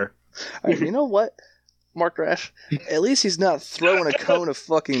of nowhere. Alright, you know what, Mark Rash? At least he's not throwing a cone of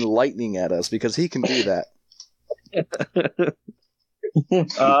fucking lightning at us, because he can do that.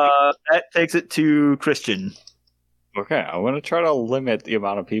 That takes it to Christian. Okay, I'm going to try to limit the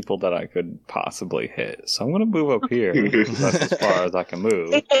amount of people that I could possibly hit. So I'm going to move up here. That's as far as I can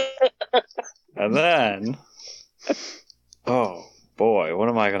move. And then... Oh, boy, what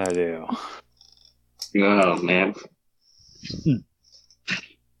am I going to do? Oh, man.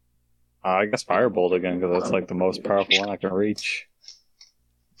 I guess Firebolt again, because that's like the most powerful one I can reach.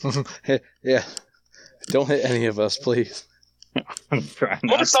 Yeah. Don't hit any of us, please. I'm trying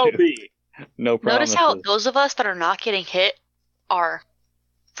not What's OB? to. No problem. Notice how those of us that are not getting hit are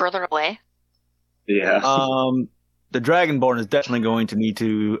further away. Yeah. The Dragonborn is definitely going to need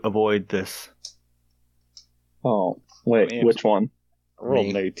to avoid this. Oh, wait, Man. which one? I rolled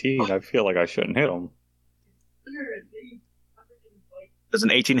an 18. I feel like I shouldn't hit him. Does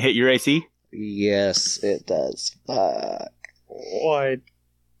an 18 hit your AC? Yes, it does. Fuck. What?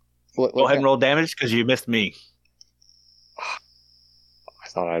 Go ahead and roll damage because you missed me. I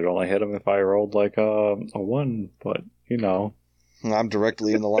thought I'd only hit him if I rolled like a 1, but you know. I'm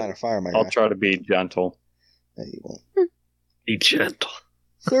directly in the line of fire, my I'll guy. try to be gentle. Yeah, you won't. Be gentle.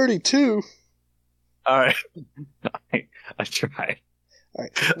 32. All right. I tried. All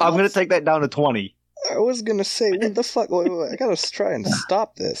right. I'm going to take that down to 20. I was gonna say, what the fuck? Wait, I gotta try and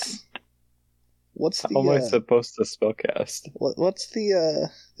stop this. What's How am I the supposed to spellcast? what's the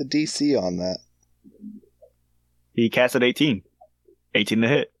DC on that? He cast at 18. 18 to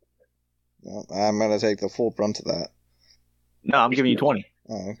hit. No, I'm gonna take the full brunt of that. No, I'm giving you 20.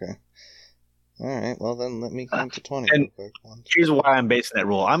 Oh, okay. All right. Well, then let me count to 20. And- real quick. One, Here's why I'm basing that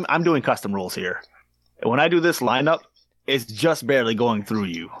rule. I'm doing custom rules here. When I do this lineup, it's just barely going through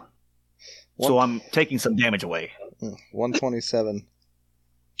you. So I'm taking some damage away. 127.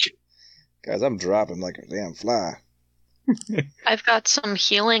 Guys, I'm dropping like a damn fly. I've got some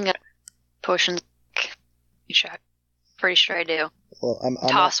healing potions. Check. Pretty sure I do. Well, I'm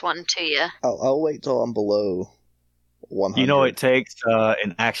Toss one to you. I'll wait till I'm below 100. You know, it takes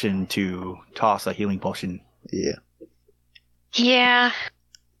an action to toss a healing potion. Yeah. Yeah.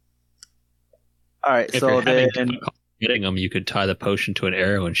 All right, If so you're having then difficulty getting him, you could tie the potion to an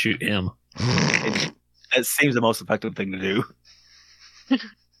arrow and shoot him. that seems the most effective thing to do.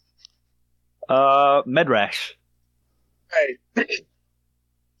 Medrash. Right.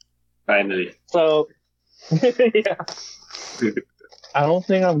 Finally. So, yeah. I don't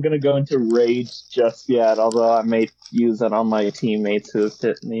think I'm gonna go into rage just yet, although I may use it on my teammates who have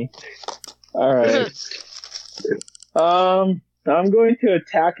hit me. Alright. I'm going to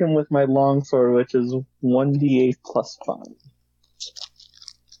attack him with my longsword, which is 1d8 plus 5.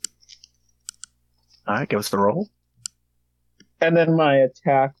 Alright, give us the roll. And then my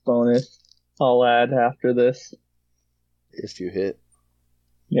attack bonus I'll add after this. If you hit.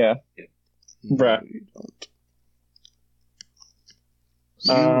 Yeah. Bruh. You don't.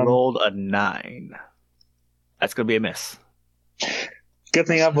 You rolled a 9. That's going to be a miss. Good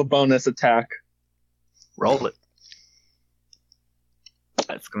thing I have a bonus attack. Roll it.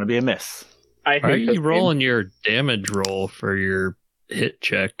 That's going to be a miss. I Why are hate this you game. rolling your damage roll for your hit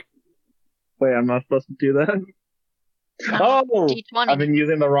check? Wait, I'm not supposed to do that? Oh! D20. I've been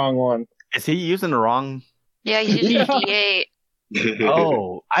using the wrong one. Is he using the wrong... Yeah, he's using Yeah. D8.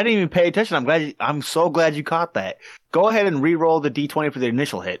 Oh, I didn't even pay attention. I'm so glad you caught that. Go ahead and re-roll the d20 for the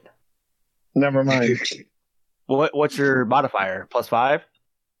initial hit. Never mind. What's your modifier? +5?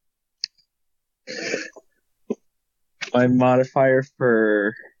 My modifier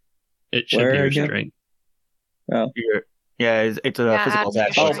for... It should Where be your again? strength. Yeah, it's a Yeah, physical add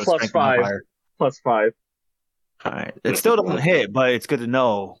attack. your so it's a strength. strength +5. modifier. plus 5. All right. It still doesn't hit, but it's good to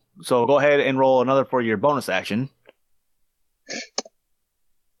know. So go ahead and roll another for your bonus action.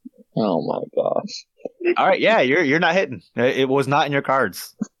 Oh my gosh. All right, yeah, you're not hitting. It was not in your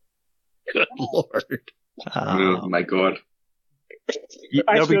cards. Good lord. Oh my god. I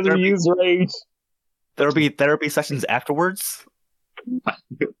There'll be should have used rage. there'll be therapy sessions afterwards.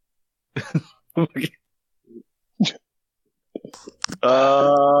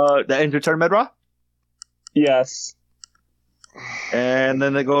 That ends your turn, Medra, Yes. and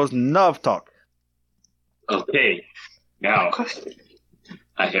then it goes Nov talk. Okay. Now,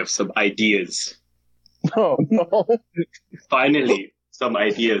 I have some ideas. Oh no. Finally, some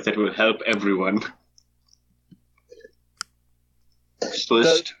ideas that will help everyone.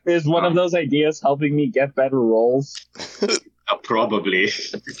 First, Is one of those ideas helping me get better rolls? probably.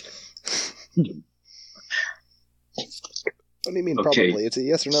 What do you mean, Okay. probably? It's a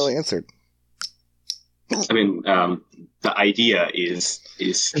yes or no answer. I mean, the idea is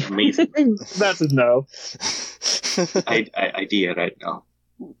amazing. That's a no. Idea right now.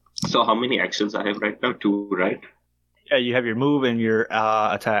 So how many actions I have right now? 2, right? Yeah, you have your move and your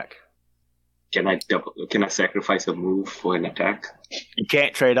attack. Can I sacrifice a move for an attack? You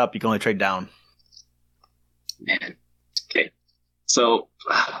can't trade up. You can only trade down. Man. Okay. So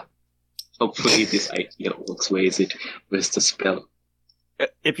hopefully this idea works. Where is it? Where's the spell?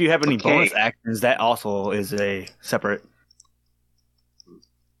 If you have any Okay. bonus actions, that also is a separate.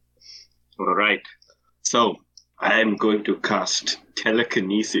 All right. So I'm going to cast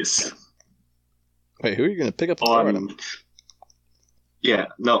telekinesis Wait, who are you going to pick up the card? on. Yeah,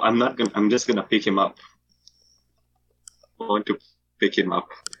 no, I'm not gonna. I'm just gonna pick him up. I want to pick him up,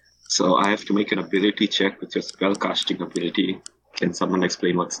 so I have to make an ability check with your spellcasting ability. Can someone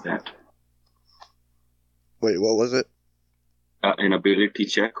explain what's that? Wait, what was it? An ability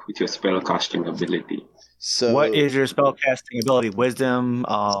check with your spellcasting ability. So What is your spellcasting ability? Wisdom,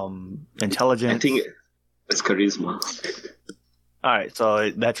 intelligence. I think it's charisma. All right, so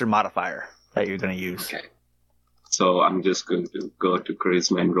that's your modifier that you're going to use. Okay. So I'm just going to go to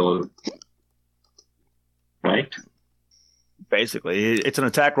charisma and roll. Right? Basically, it's an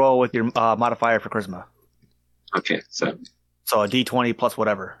attack roll with your modifier for charisma. Okay, so So a d20 plus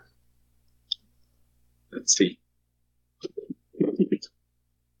whatever. let's see.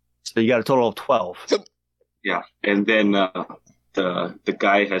 So you got a total of 12. Yeah, and then the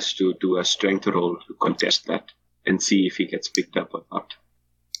guy has to do a strength roll to contest that and see if he gets picked up or not.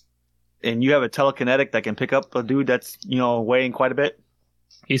 And you have a telekinetic that can pick up a dude that's, weighing quite a bit.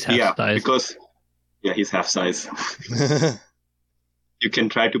 He's half size. Because he's half size. You can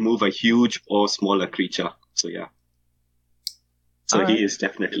try to move a huge or smaller creature. So yeah. So Alright. he is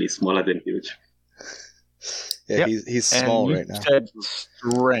definitely smaller than huge. Yeah, Yep. he's small and right you now. said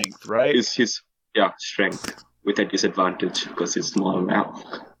strength, right? His strength with a disadvantage because he's small now.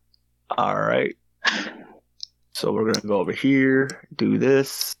 All right. So we're gonna go over here, do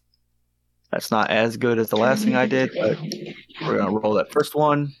this. That's not as good as the last thing I did, but we're gonna roll that first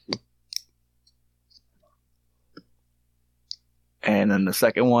one. And then the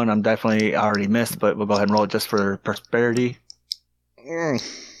second one, I'm definitely already missed, but we'll go ahead and roll it just for prosperity. Mm.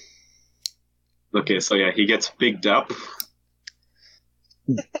 Okay, so yeah, he gets picked up,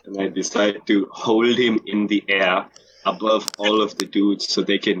 and I decide to hold him in the air above all of the dudes so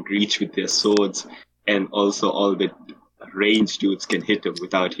they can reach with their swords, and also all the ranged dudes can hit him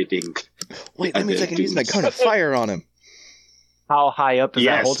without hitting. Wait, that means other I can use my dudes. cone of fire on him. How high up does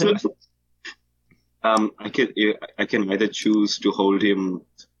that hold him? I can either choose to hold him,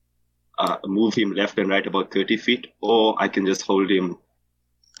 move him left and right about 30 feet, or I can just hold him,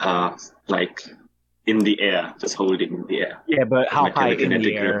 like in the air, just hold him in the air. Yeah, but how My high in the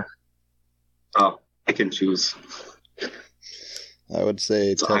telekinetic air? grip. I can choose. I would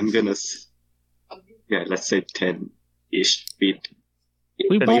say So 10 I'm gonna, let's say 10-ish feet.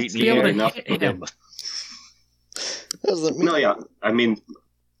 We Then won't he's be able near to enough hit for him. Doesn't mean No, yeah. I mean,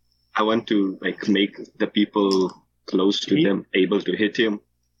 I want to like make the people close to them able to hit him,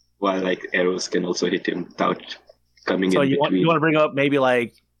 while like arrows can also hit him without coming So in you between. want to bring up maybe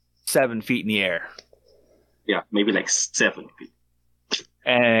like 7 feet in the air, Yeah, maybe like 7 feet.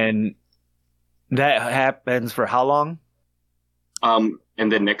 and that happens for how long?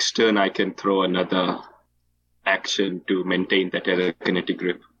 And then next turn I can throw another action to maintain that telekinetic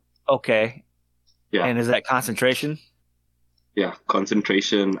grip. Okay. Yeah. And is that concentration? Yeah,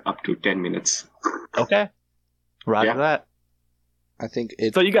 concentration up to 10 minutes. Okay. Roger Yeah. that. I think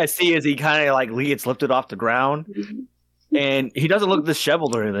it. So you guys see as he kind of like gets lifted off the ground, and he doesn't look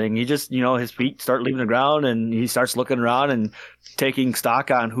disheveled or anything. He just, his feet start leaving the ground, and he starts looking around and taking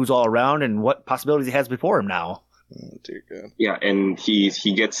stock on who's all around and what possibilities he has before him now. Oh, dear God. Yeah, and he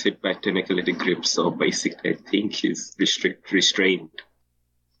gets hit by telekinetic grip, so basically I think he's restrained.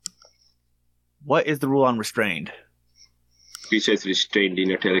 What is the rule on restrained? Creature is restrained in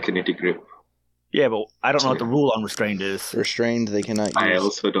your telekinetic grip. Yeah, but I don't know what the rule on restrained is. Restrained, they cannot I use.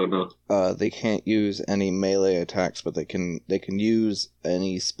 also don't know. They can't use any melee attacks, but they can use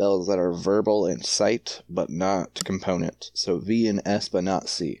any spells that are verbal and sight, but not component. So V and S, but not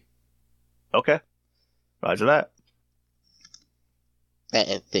C. Okay. Roger that.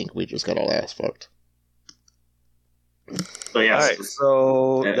 I think we just got all ass fucked. So yes. All right,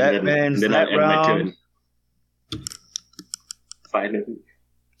 so And that ends then that I'll end my round. turn. Finally.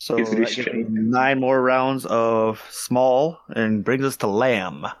 So He's that gives restrained. 9 more rounds of small and brings us to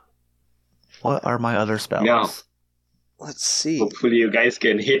Lamb. What are my other spells? Now. Let's see. Hopefully you guys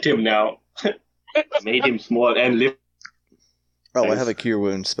can hit him now. Made him small and lift. Oh, I have a cure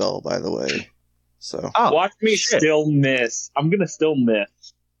wound spell, by the way. So Oh, Watch me shit. still miss. I'm gonna still miss.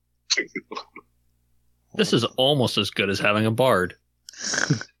 This is almost as good as having a bard.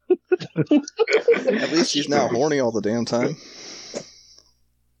 at least he's not horny all the damn time.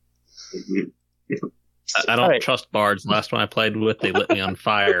 I don't Alright. trust bards. Last one I played with, they lit me on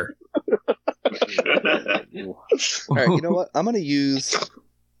fire. Alright, you know what? I'm gonna use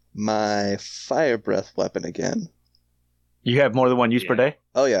my fire breath weapon again. You have more than one use per day?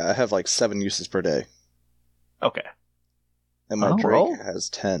 Oh yeah, I have like 7 uses per day. Okay. And my Oh, Drake roll. has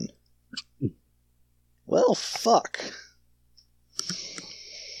 10. Well, fuck.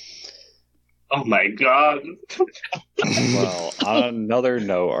 Oh my god. Well, on another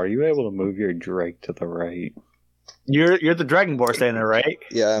note, are you able to move your Drake to the right? You're the Dragonborn standing there, right?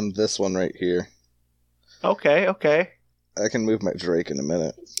 Yeah, I'm this one right here. Okay. I can move my Drake in a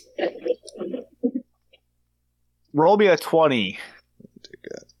minute. Roll me a 20.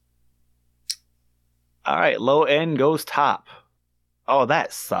 All right, low end goes top. Oh,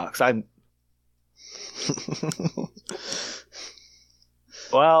 that sucks. Fuck.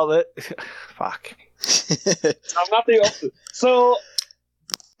 I'm not the only. So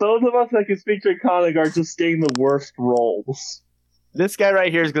those of us that can speak Draconic are just getting the worst rolls. This guy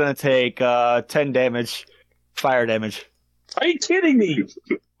right here is going to take 10 damage, fire damage. Are you kidding me?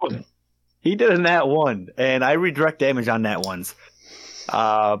 He did a nat 1, and I redirect damage on nat 1s.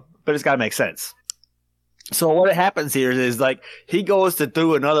 But it's got to make sense. So what happens here is like he goes to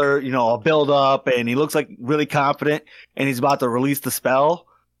do another, a build up, and he looks like really confident, and he's about to release the spell,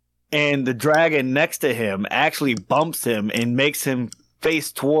 and the dragon next to him actually bumps him and makes him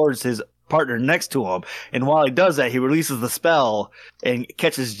face towards his partner next to him. And while he does that, he releases the spell and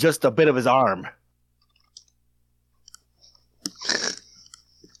catches just a bit of his arm.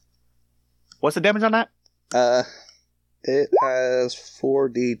 What's the damage on that? It has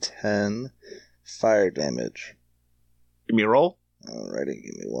 4d10 fire damage. Give me a roll. Alrighty,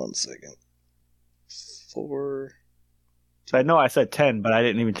 give me 1 second. 4. So I know I said 10, but I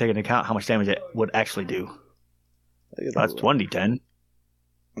didn't even take into account how much damage it would actually do. That's 1d10.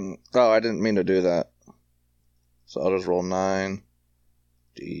 Oh, I didn't mean to do that. So I'll just roll 9.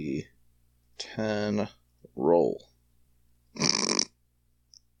 D10. Roll.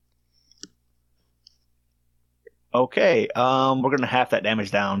 Okay, we're gonna half that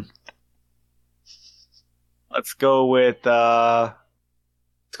damage down. Let's go with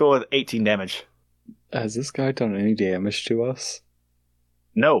 18 damage. Has this guy done any damage to us?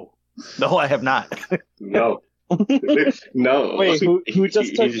 No, I have not. No. No. Wait, who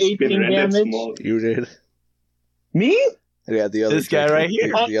just took He's been 18 rendered damage? small. You did. Me? Yeah, the other This guy Dracon- right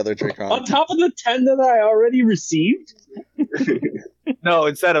here. The other Dracon. On top of the 10 that I already received? No,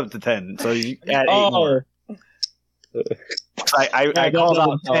 instead of the 10, so you add 8 more. I that called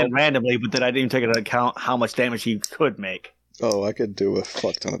out doesn't 10 help. randomly, but then I didn't take into account how much damage he could make. Oh, I could do a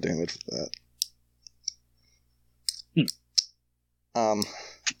fuck ton of damage with that.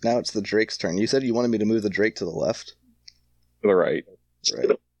 Now it's the Drake's turn. You said you wanted me to move the Drake to the left? To the right.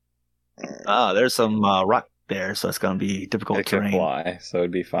 Right. Alright. There's some rock there, so it's going to be difficult It can terrain. fly, so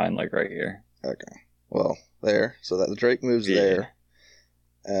it'd be fine, like right here. Okay. Well, there. So that the Drake moves Yeah. there.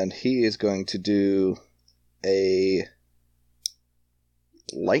 And he is going to do a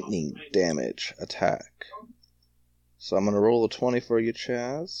lightning damage attack. So I'm going to roll a 20 for you,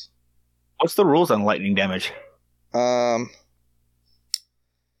 Chaz. What's the rules on lightning damage? I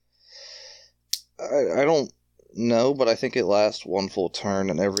don't know, but I think it lasts one full turn,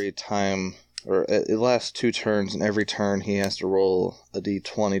 and every time, or it lasts 2 turns, and every turn he has to roll a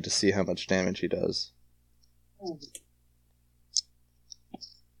d20 to see how much damage he does.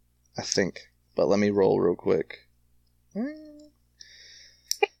 I think, but let me roll real quick. Let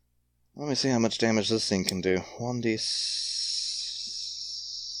me see how much damage this thing can do. 1d.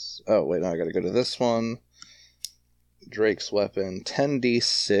 Oh wait, now I gotta go to this one. Drake's weapon,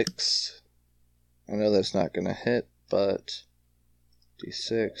 10d6. I know that's not going to hit, but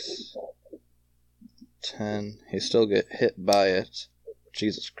d6, 10. He still get hit by it.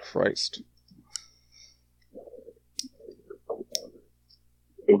 Jesus Christ.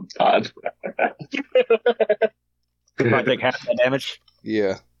 Oh, God. If I take half that damage.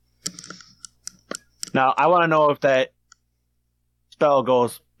 Yeah. Now, I want to know if that spell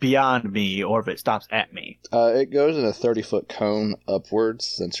goes beyond me or if it stops at me. It goes in a 30-foot cone upwards,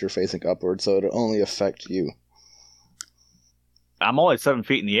 since you're facing upwards, so it'll only affect you. I'm only 7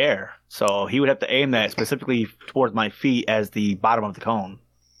 feet in the air, so he would have to aim that specifically towards my feet as the bottom of the cone.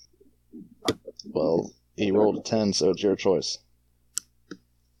 Well, he rolled a 10, so it's your choice.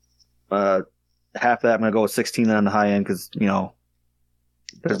 Half of that, I'm going to go with 16 on the high end because,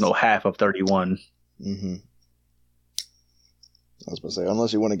 there's no half of 31. Mm-hmm. I was about to say,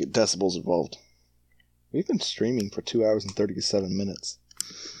 unless you want to get decibels involved. We've been streaming for 2 hours and 37 minutes.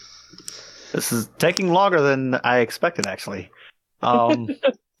 This is taking longer than I expected, actually. All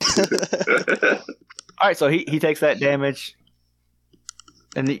right, so he takes that damage.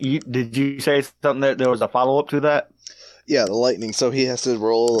 And did you say something that there was a follow-up to that? Yeah, the lightning. So he has to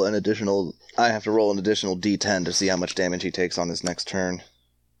roll an additional... I have to roll an additional d10 to see how much damage he takes on his next turn.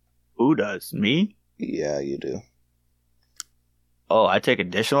 Who does? Me? Yeah, you do. Oh, I take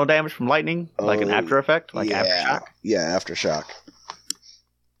additional damage from lightning? Like an after effect? Like aftershock? Yeah, aftershock.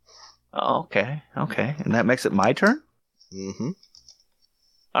 Oh, okay. And that makes it my turn? Mm-hmm.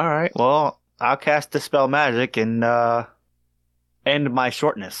 Alright, well, I'll cast Dispel Magic and end my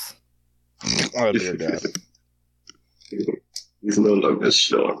shortness. Oh, dear God. He's no longer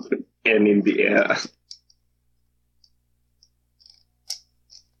short and in the air.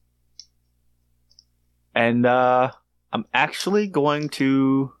 And I'm actually going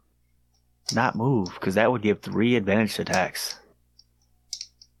to not move, because that would give 3 advantage attacks.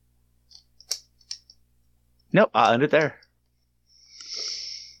 Nope, I'll end it there.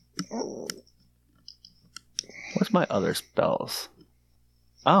 What's my other spells?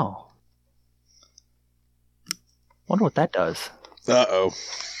 Oh. Wonder what that does. Uh-oh.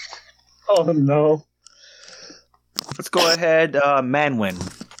 Oh no. Let's go ahead, Manwin.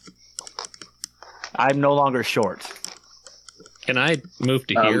 I'm no longer short. Can I move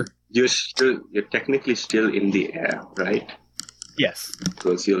to here? You're technically still in the air, right? Yes.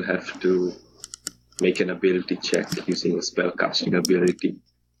 Because you'll have to make an ability check using a spellcasting ability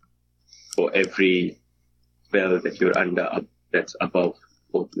for every spell that you're under that's above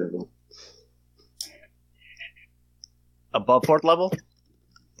 4th level. Above 4th level?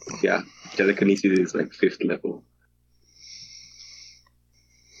 Yeah. telekinesis is like 5th level.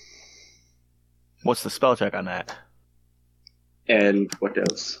 What's the spell check on that? And what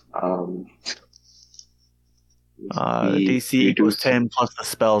else? DC equals 10 plus the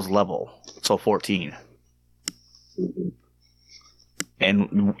spell's level, so 14. Mm-hmm.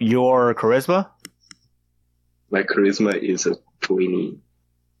 And your charisma? My charisma is a 20.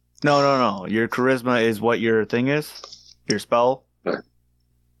 No. Your charisma is what your thing is? Your spell?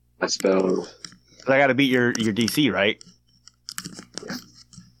 My spell. I got to beat your DC, right? Yeah.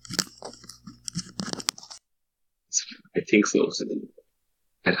 I think so.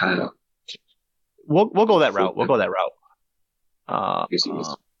 At higher. We'll go that route. We'll go that route. I'll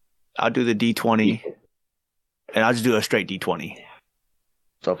do the D20, and I'll just do a straight D20.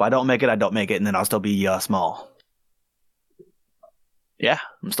 So if I don't make it, I don't make it, and then I'll still be small. Yeah,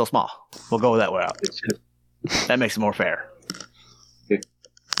 I'm still small. We'll go that way out. That makes it more fair.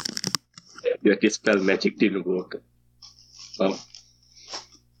 Your dispel magic didn't work. Oh.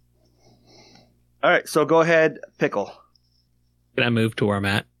 All right, so go ahead, Pickle. Can I move to where I'm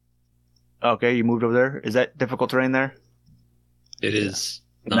at? Okay, you moved over there. Is that difficult terrain there? It is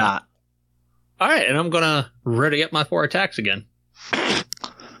not. All right, and I'm going to ready up my 4 attacks again.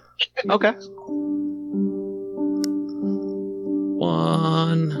 Okay.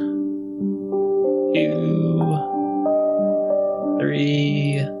 1, 2,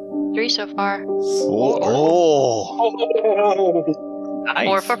 3. 3 so far. Oh. Nice.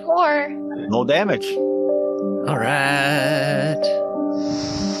 4 for 4. No damage. All right.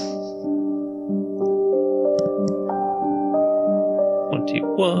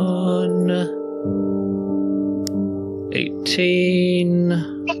 $21, 18,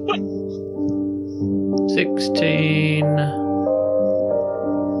 16,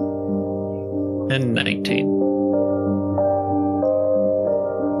 and 19.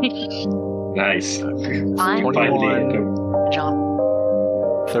 Nice. Fine. 21, John.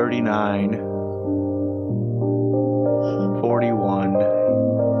 39, 41,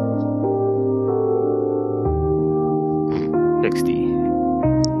 60.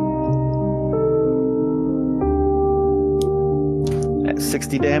 At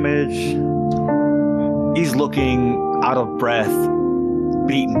 60 damage, he's looking out of breath,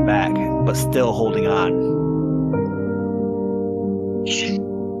 beaten back, but still holding on.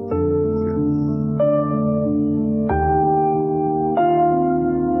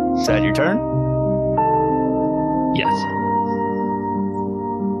 Is that your turn? Yes.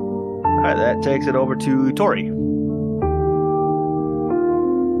 All right, that takes it over to Tori.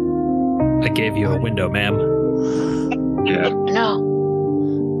 I gave you a window, ma'am. Yeah. No.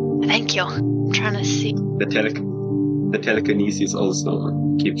 Thank you. I'm trying to see. The telekinesis also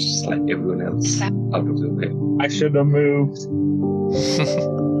keeps like everyone else out of the way. I should have moved.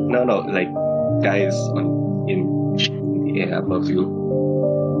 No, like guys in the air above you.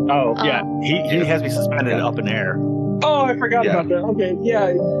 Oh, Yeah, he has me suspended up in the air. Oh, I forgot about that. Okay,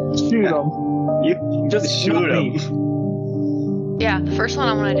 yeah, shoot him. You Just shoot me. him. Yeah, the first one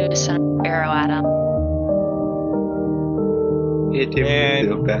I want to do is send an arrow at him. Hit him And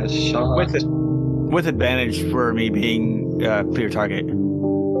with your best shot. With advantage for me being clear target.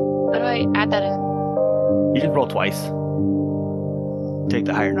 How do I add that in? You just roll twice. Take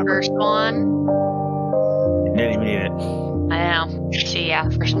the higher number. First one. You didn't even need it. I know. So yeah,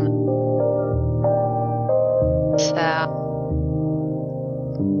 first one. So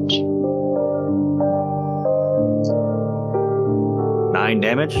 9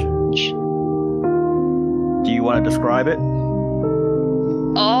 damage. Do you want to describe it?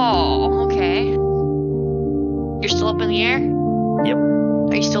 oh, okay. You're still up in the air? Yep.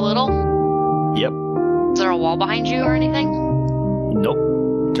 Are you still little? Yep. Is there a wall behind you or anything?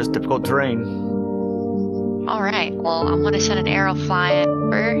 Nope. Just difficult terrain. Alright, well, I'm gonna send an arrow flying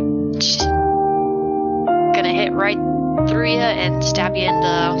over. Gonna hit right through you and stab you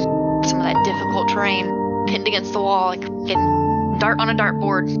into some of that difficult terrain, pinned against the wall, like getting dart on a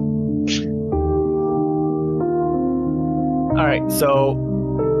dartboard. All right,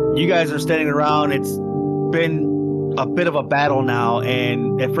 so you guys are standing around. It's been a bit of a battle now,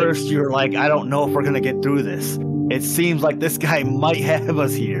 and at first you're like, I don't know if we're gonna get through this. It seems like this guy might have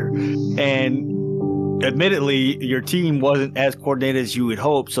us here, and admittedly, your team wasn't as coordinated as you would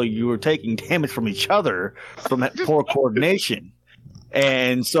hope, so you were taking damage from each other from that poor coordination.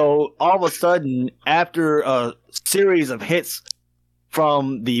 And so all of a sudden, after a series of hits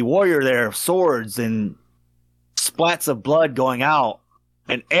from the warrior there, swords and splats of blood going out,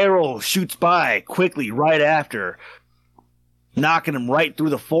 an arrow shoots by quickly right after, knocking him right through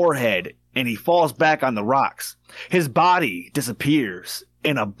the forehead. and he falls back on the rocks. His body disappears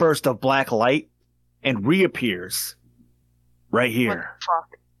in a burst of black light and reappears right here.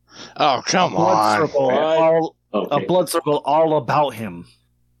 Oh, come on. A blood circle all about him.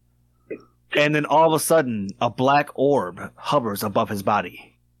 And then all of a sudden, a black orb hovers above his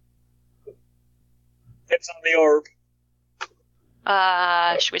body. It's on the orb.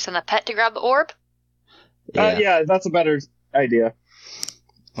 Should we send the pet to grab the orb? Yeah, that's a better idea.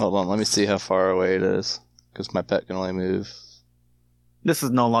 Hold on, let me see how far away it is. Because my pet can only move. This is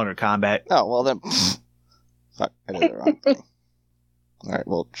no longer combat. Oh, well then. Fuck, I did the wrong thing. Alright,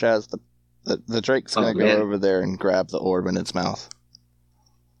 well, Chaz, the Drake's gonna go over there and grab the orb in its mouth.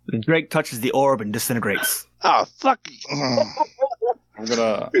 The Drake touches the orb and disintegrates. Oh, fuck. I'm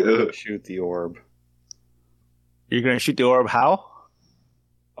gonna shoot the orb. You're gonna shoot the orb how?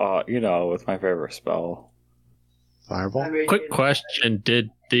 With my favorite spell. Fireball? Quick question: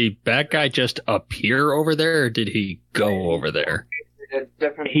 did the bad guy just appear over there, or did he go over there?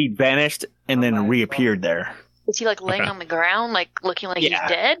 He vanished and then reappeared there. Is he like laying on the ground, like looking like he's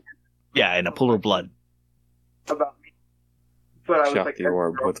dead? Yeah, in a pool of blood. About me. But I was Shot like, the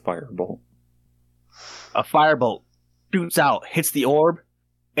orb with firebolt. A firebolt shoots out, hits the orb,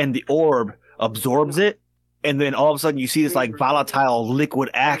 and the orb absorbs it. And then all of a sudden you see this like volatile liquid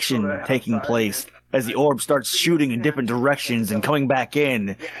action taking place as the orb starts shooting in different directions and coming back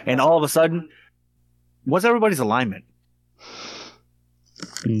in. And all of a sudden, what's everybody's alignment?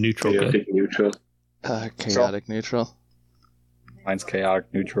 Neutral. Chaotic Good. neutral. Chaotic neutral. Mine's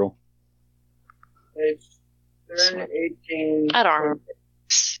chaotic neutral. they're in 18. I don't remember.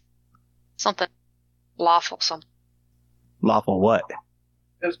 Something lawful. Something. Lawful what?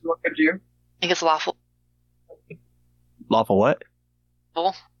 Just look at you. I think it's lawful. Lawful what?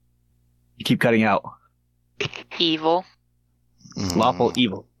 Evil. You keep cutting out. Evil. Lawful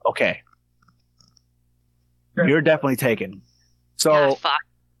evil. Okay. You're definitely taken. So, Fuck.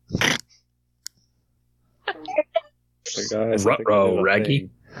 So guys, I think I Ruh-roh, did a Raggy.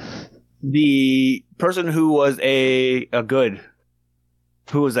 thing. the person who was a good,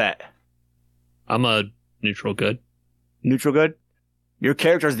 who was that? I'm a neutral good. Neutral good? Your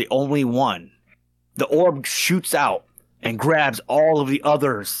character is the only one. The orb shoots out and grabs all of the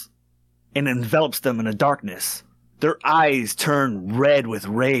others and envelops them in a darkness. Their eyes turn red with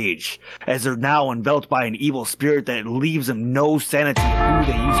rage as they're now enveloped by an evil spirit that leaves them no sanity of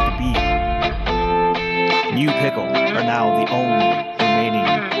who they used to be. You, Pickle, are now the only remaining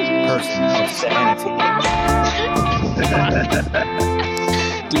person of sanity.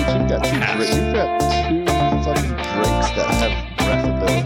 Dude, you got two great.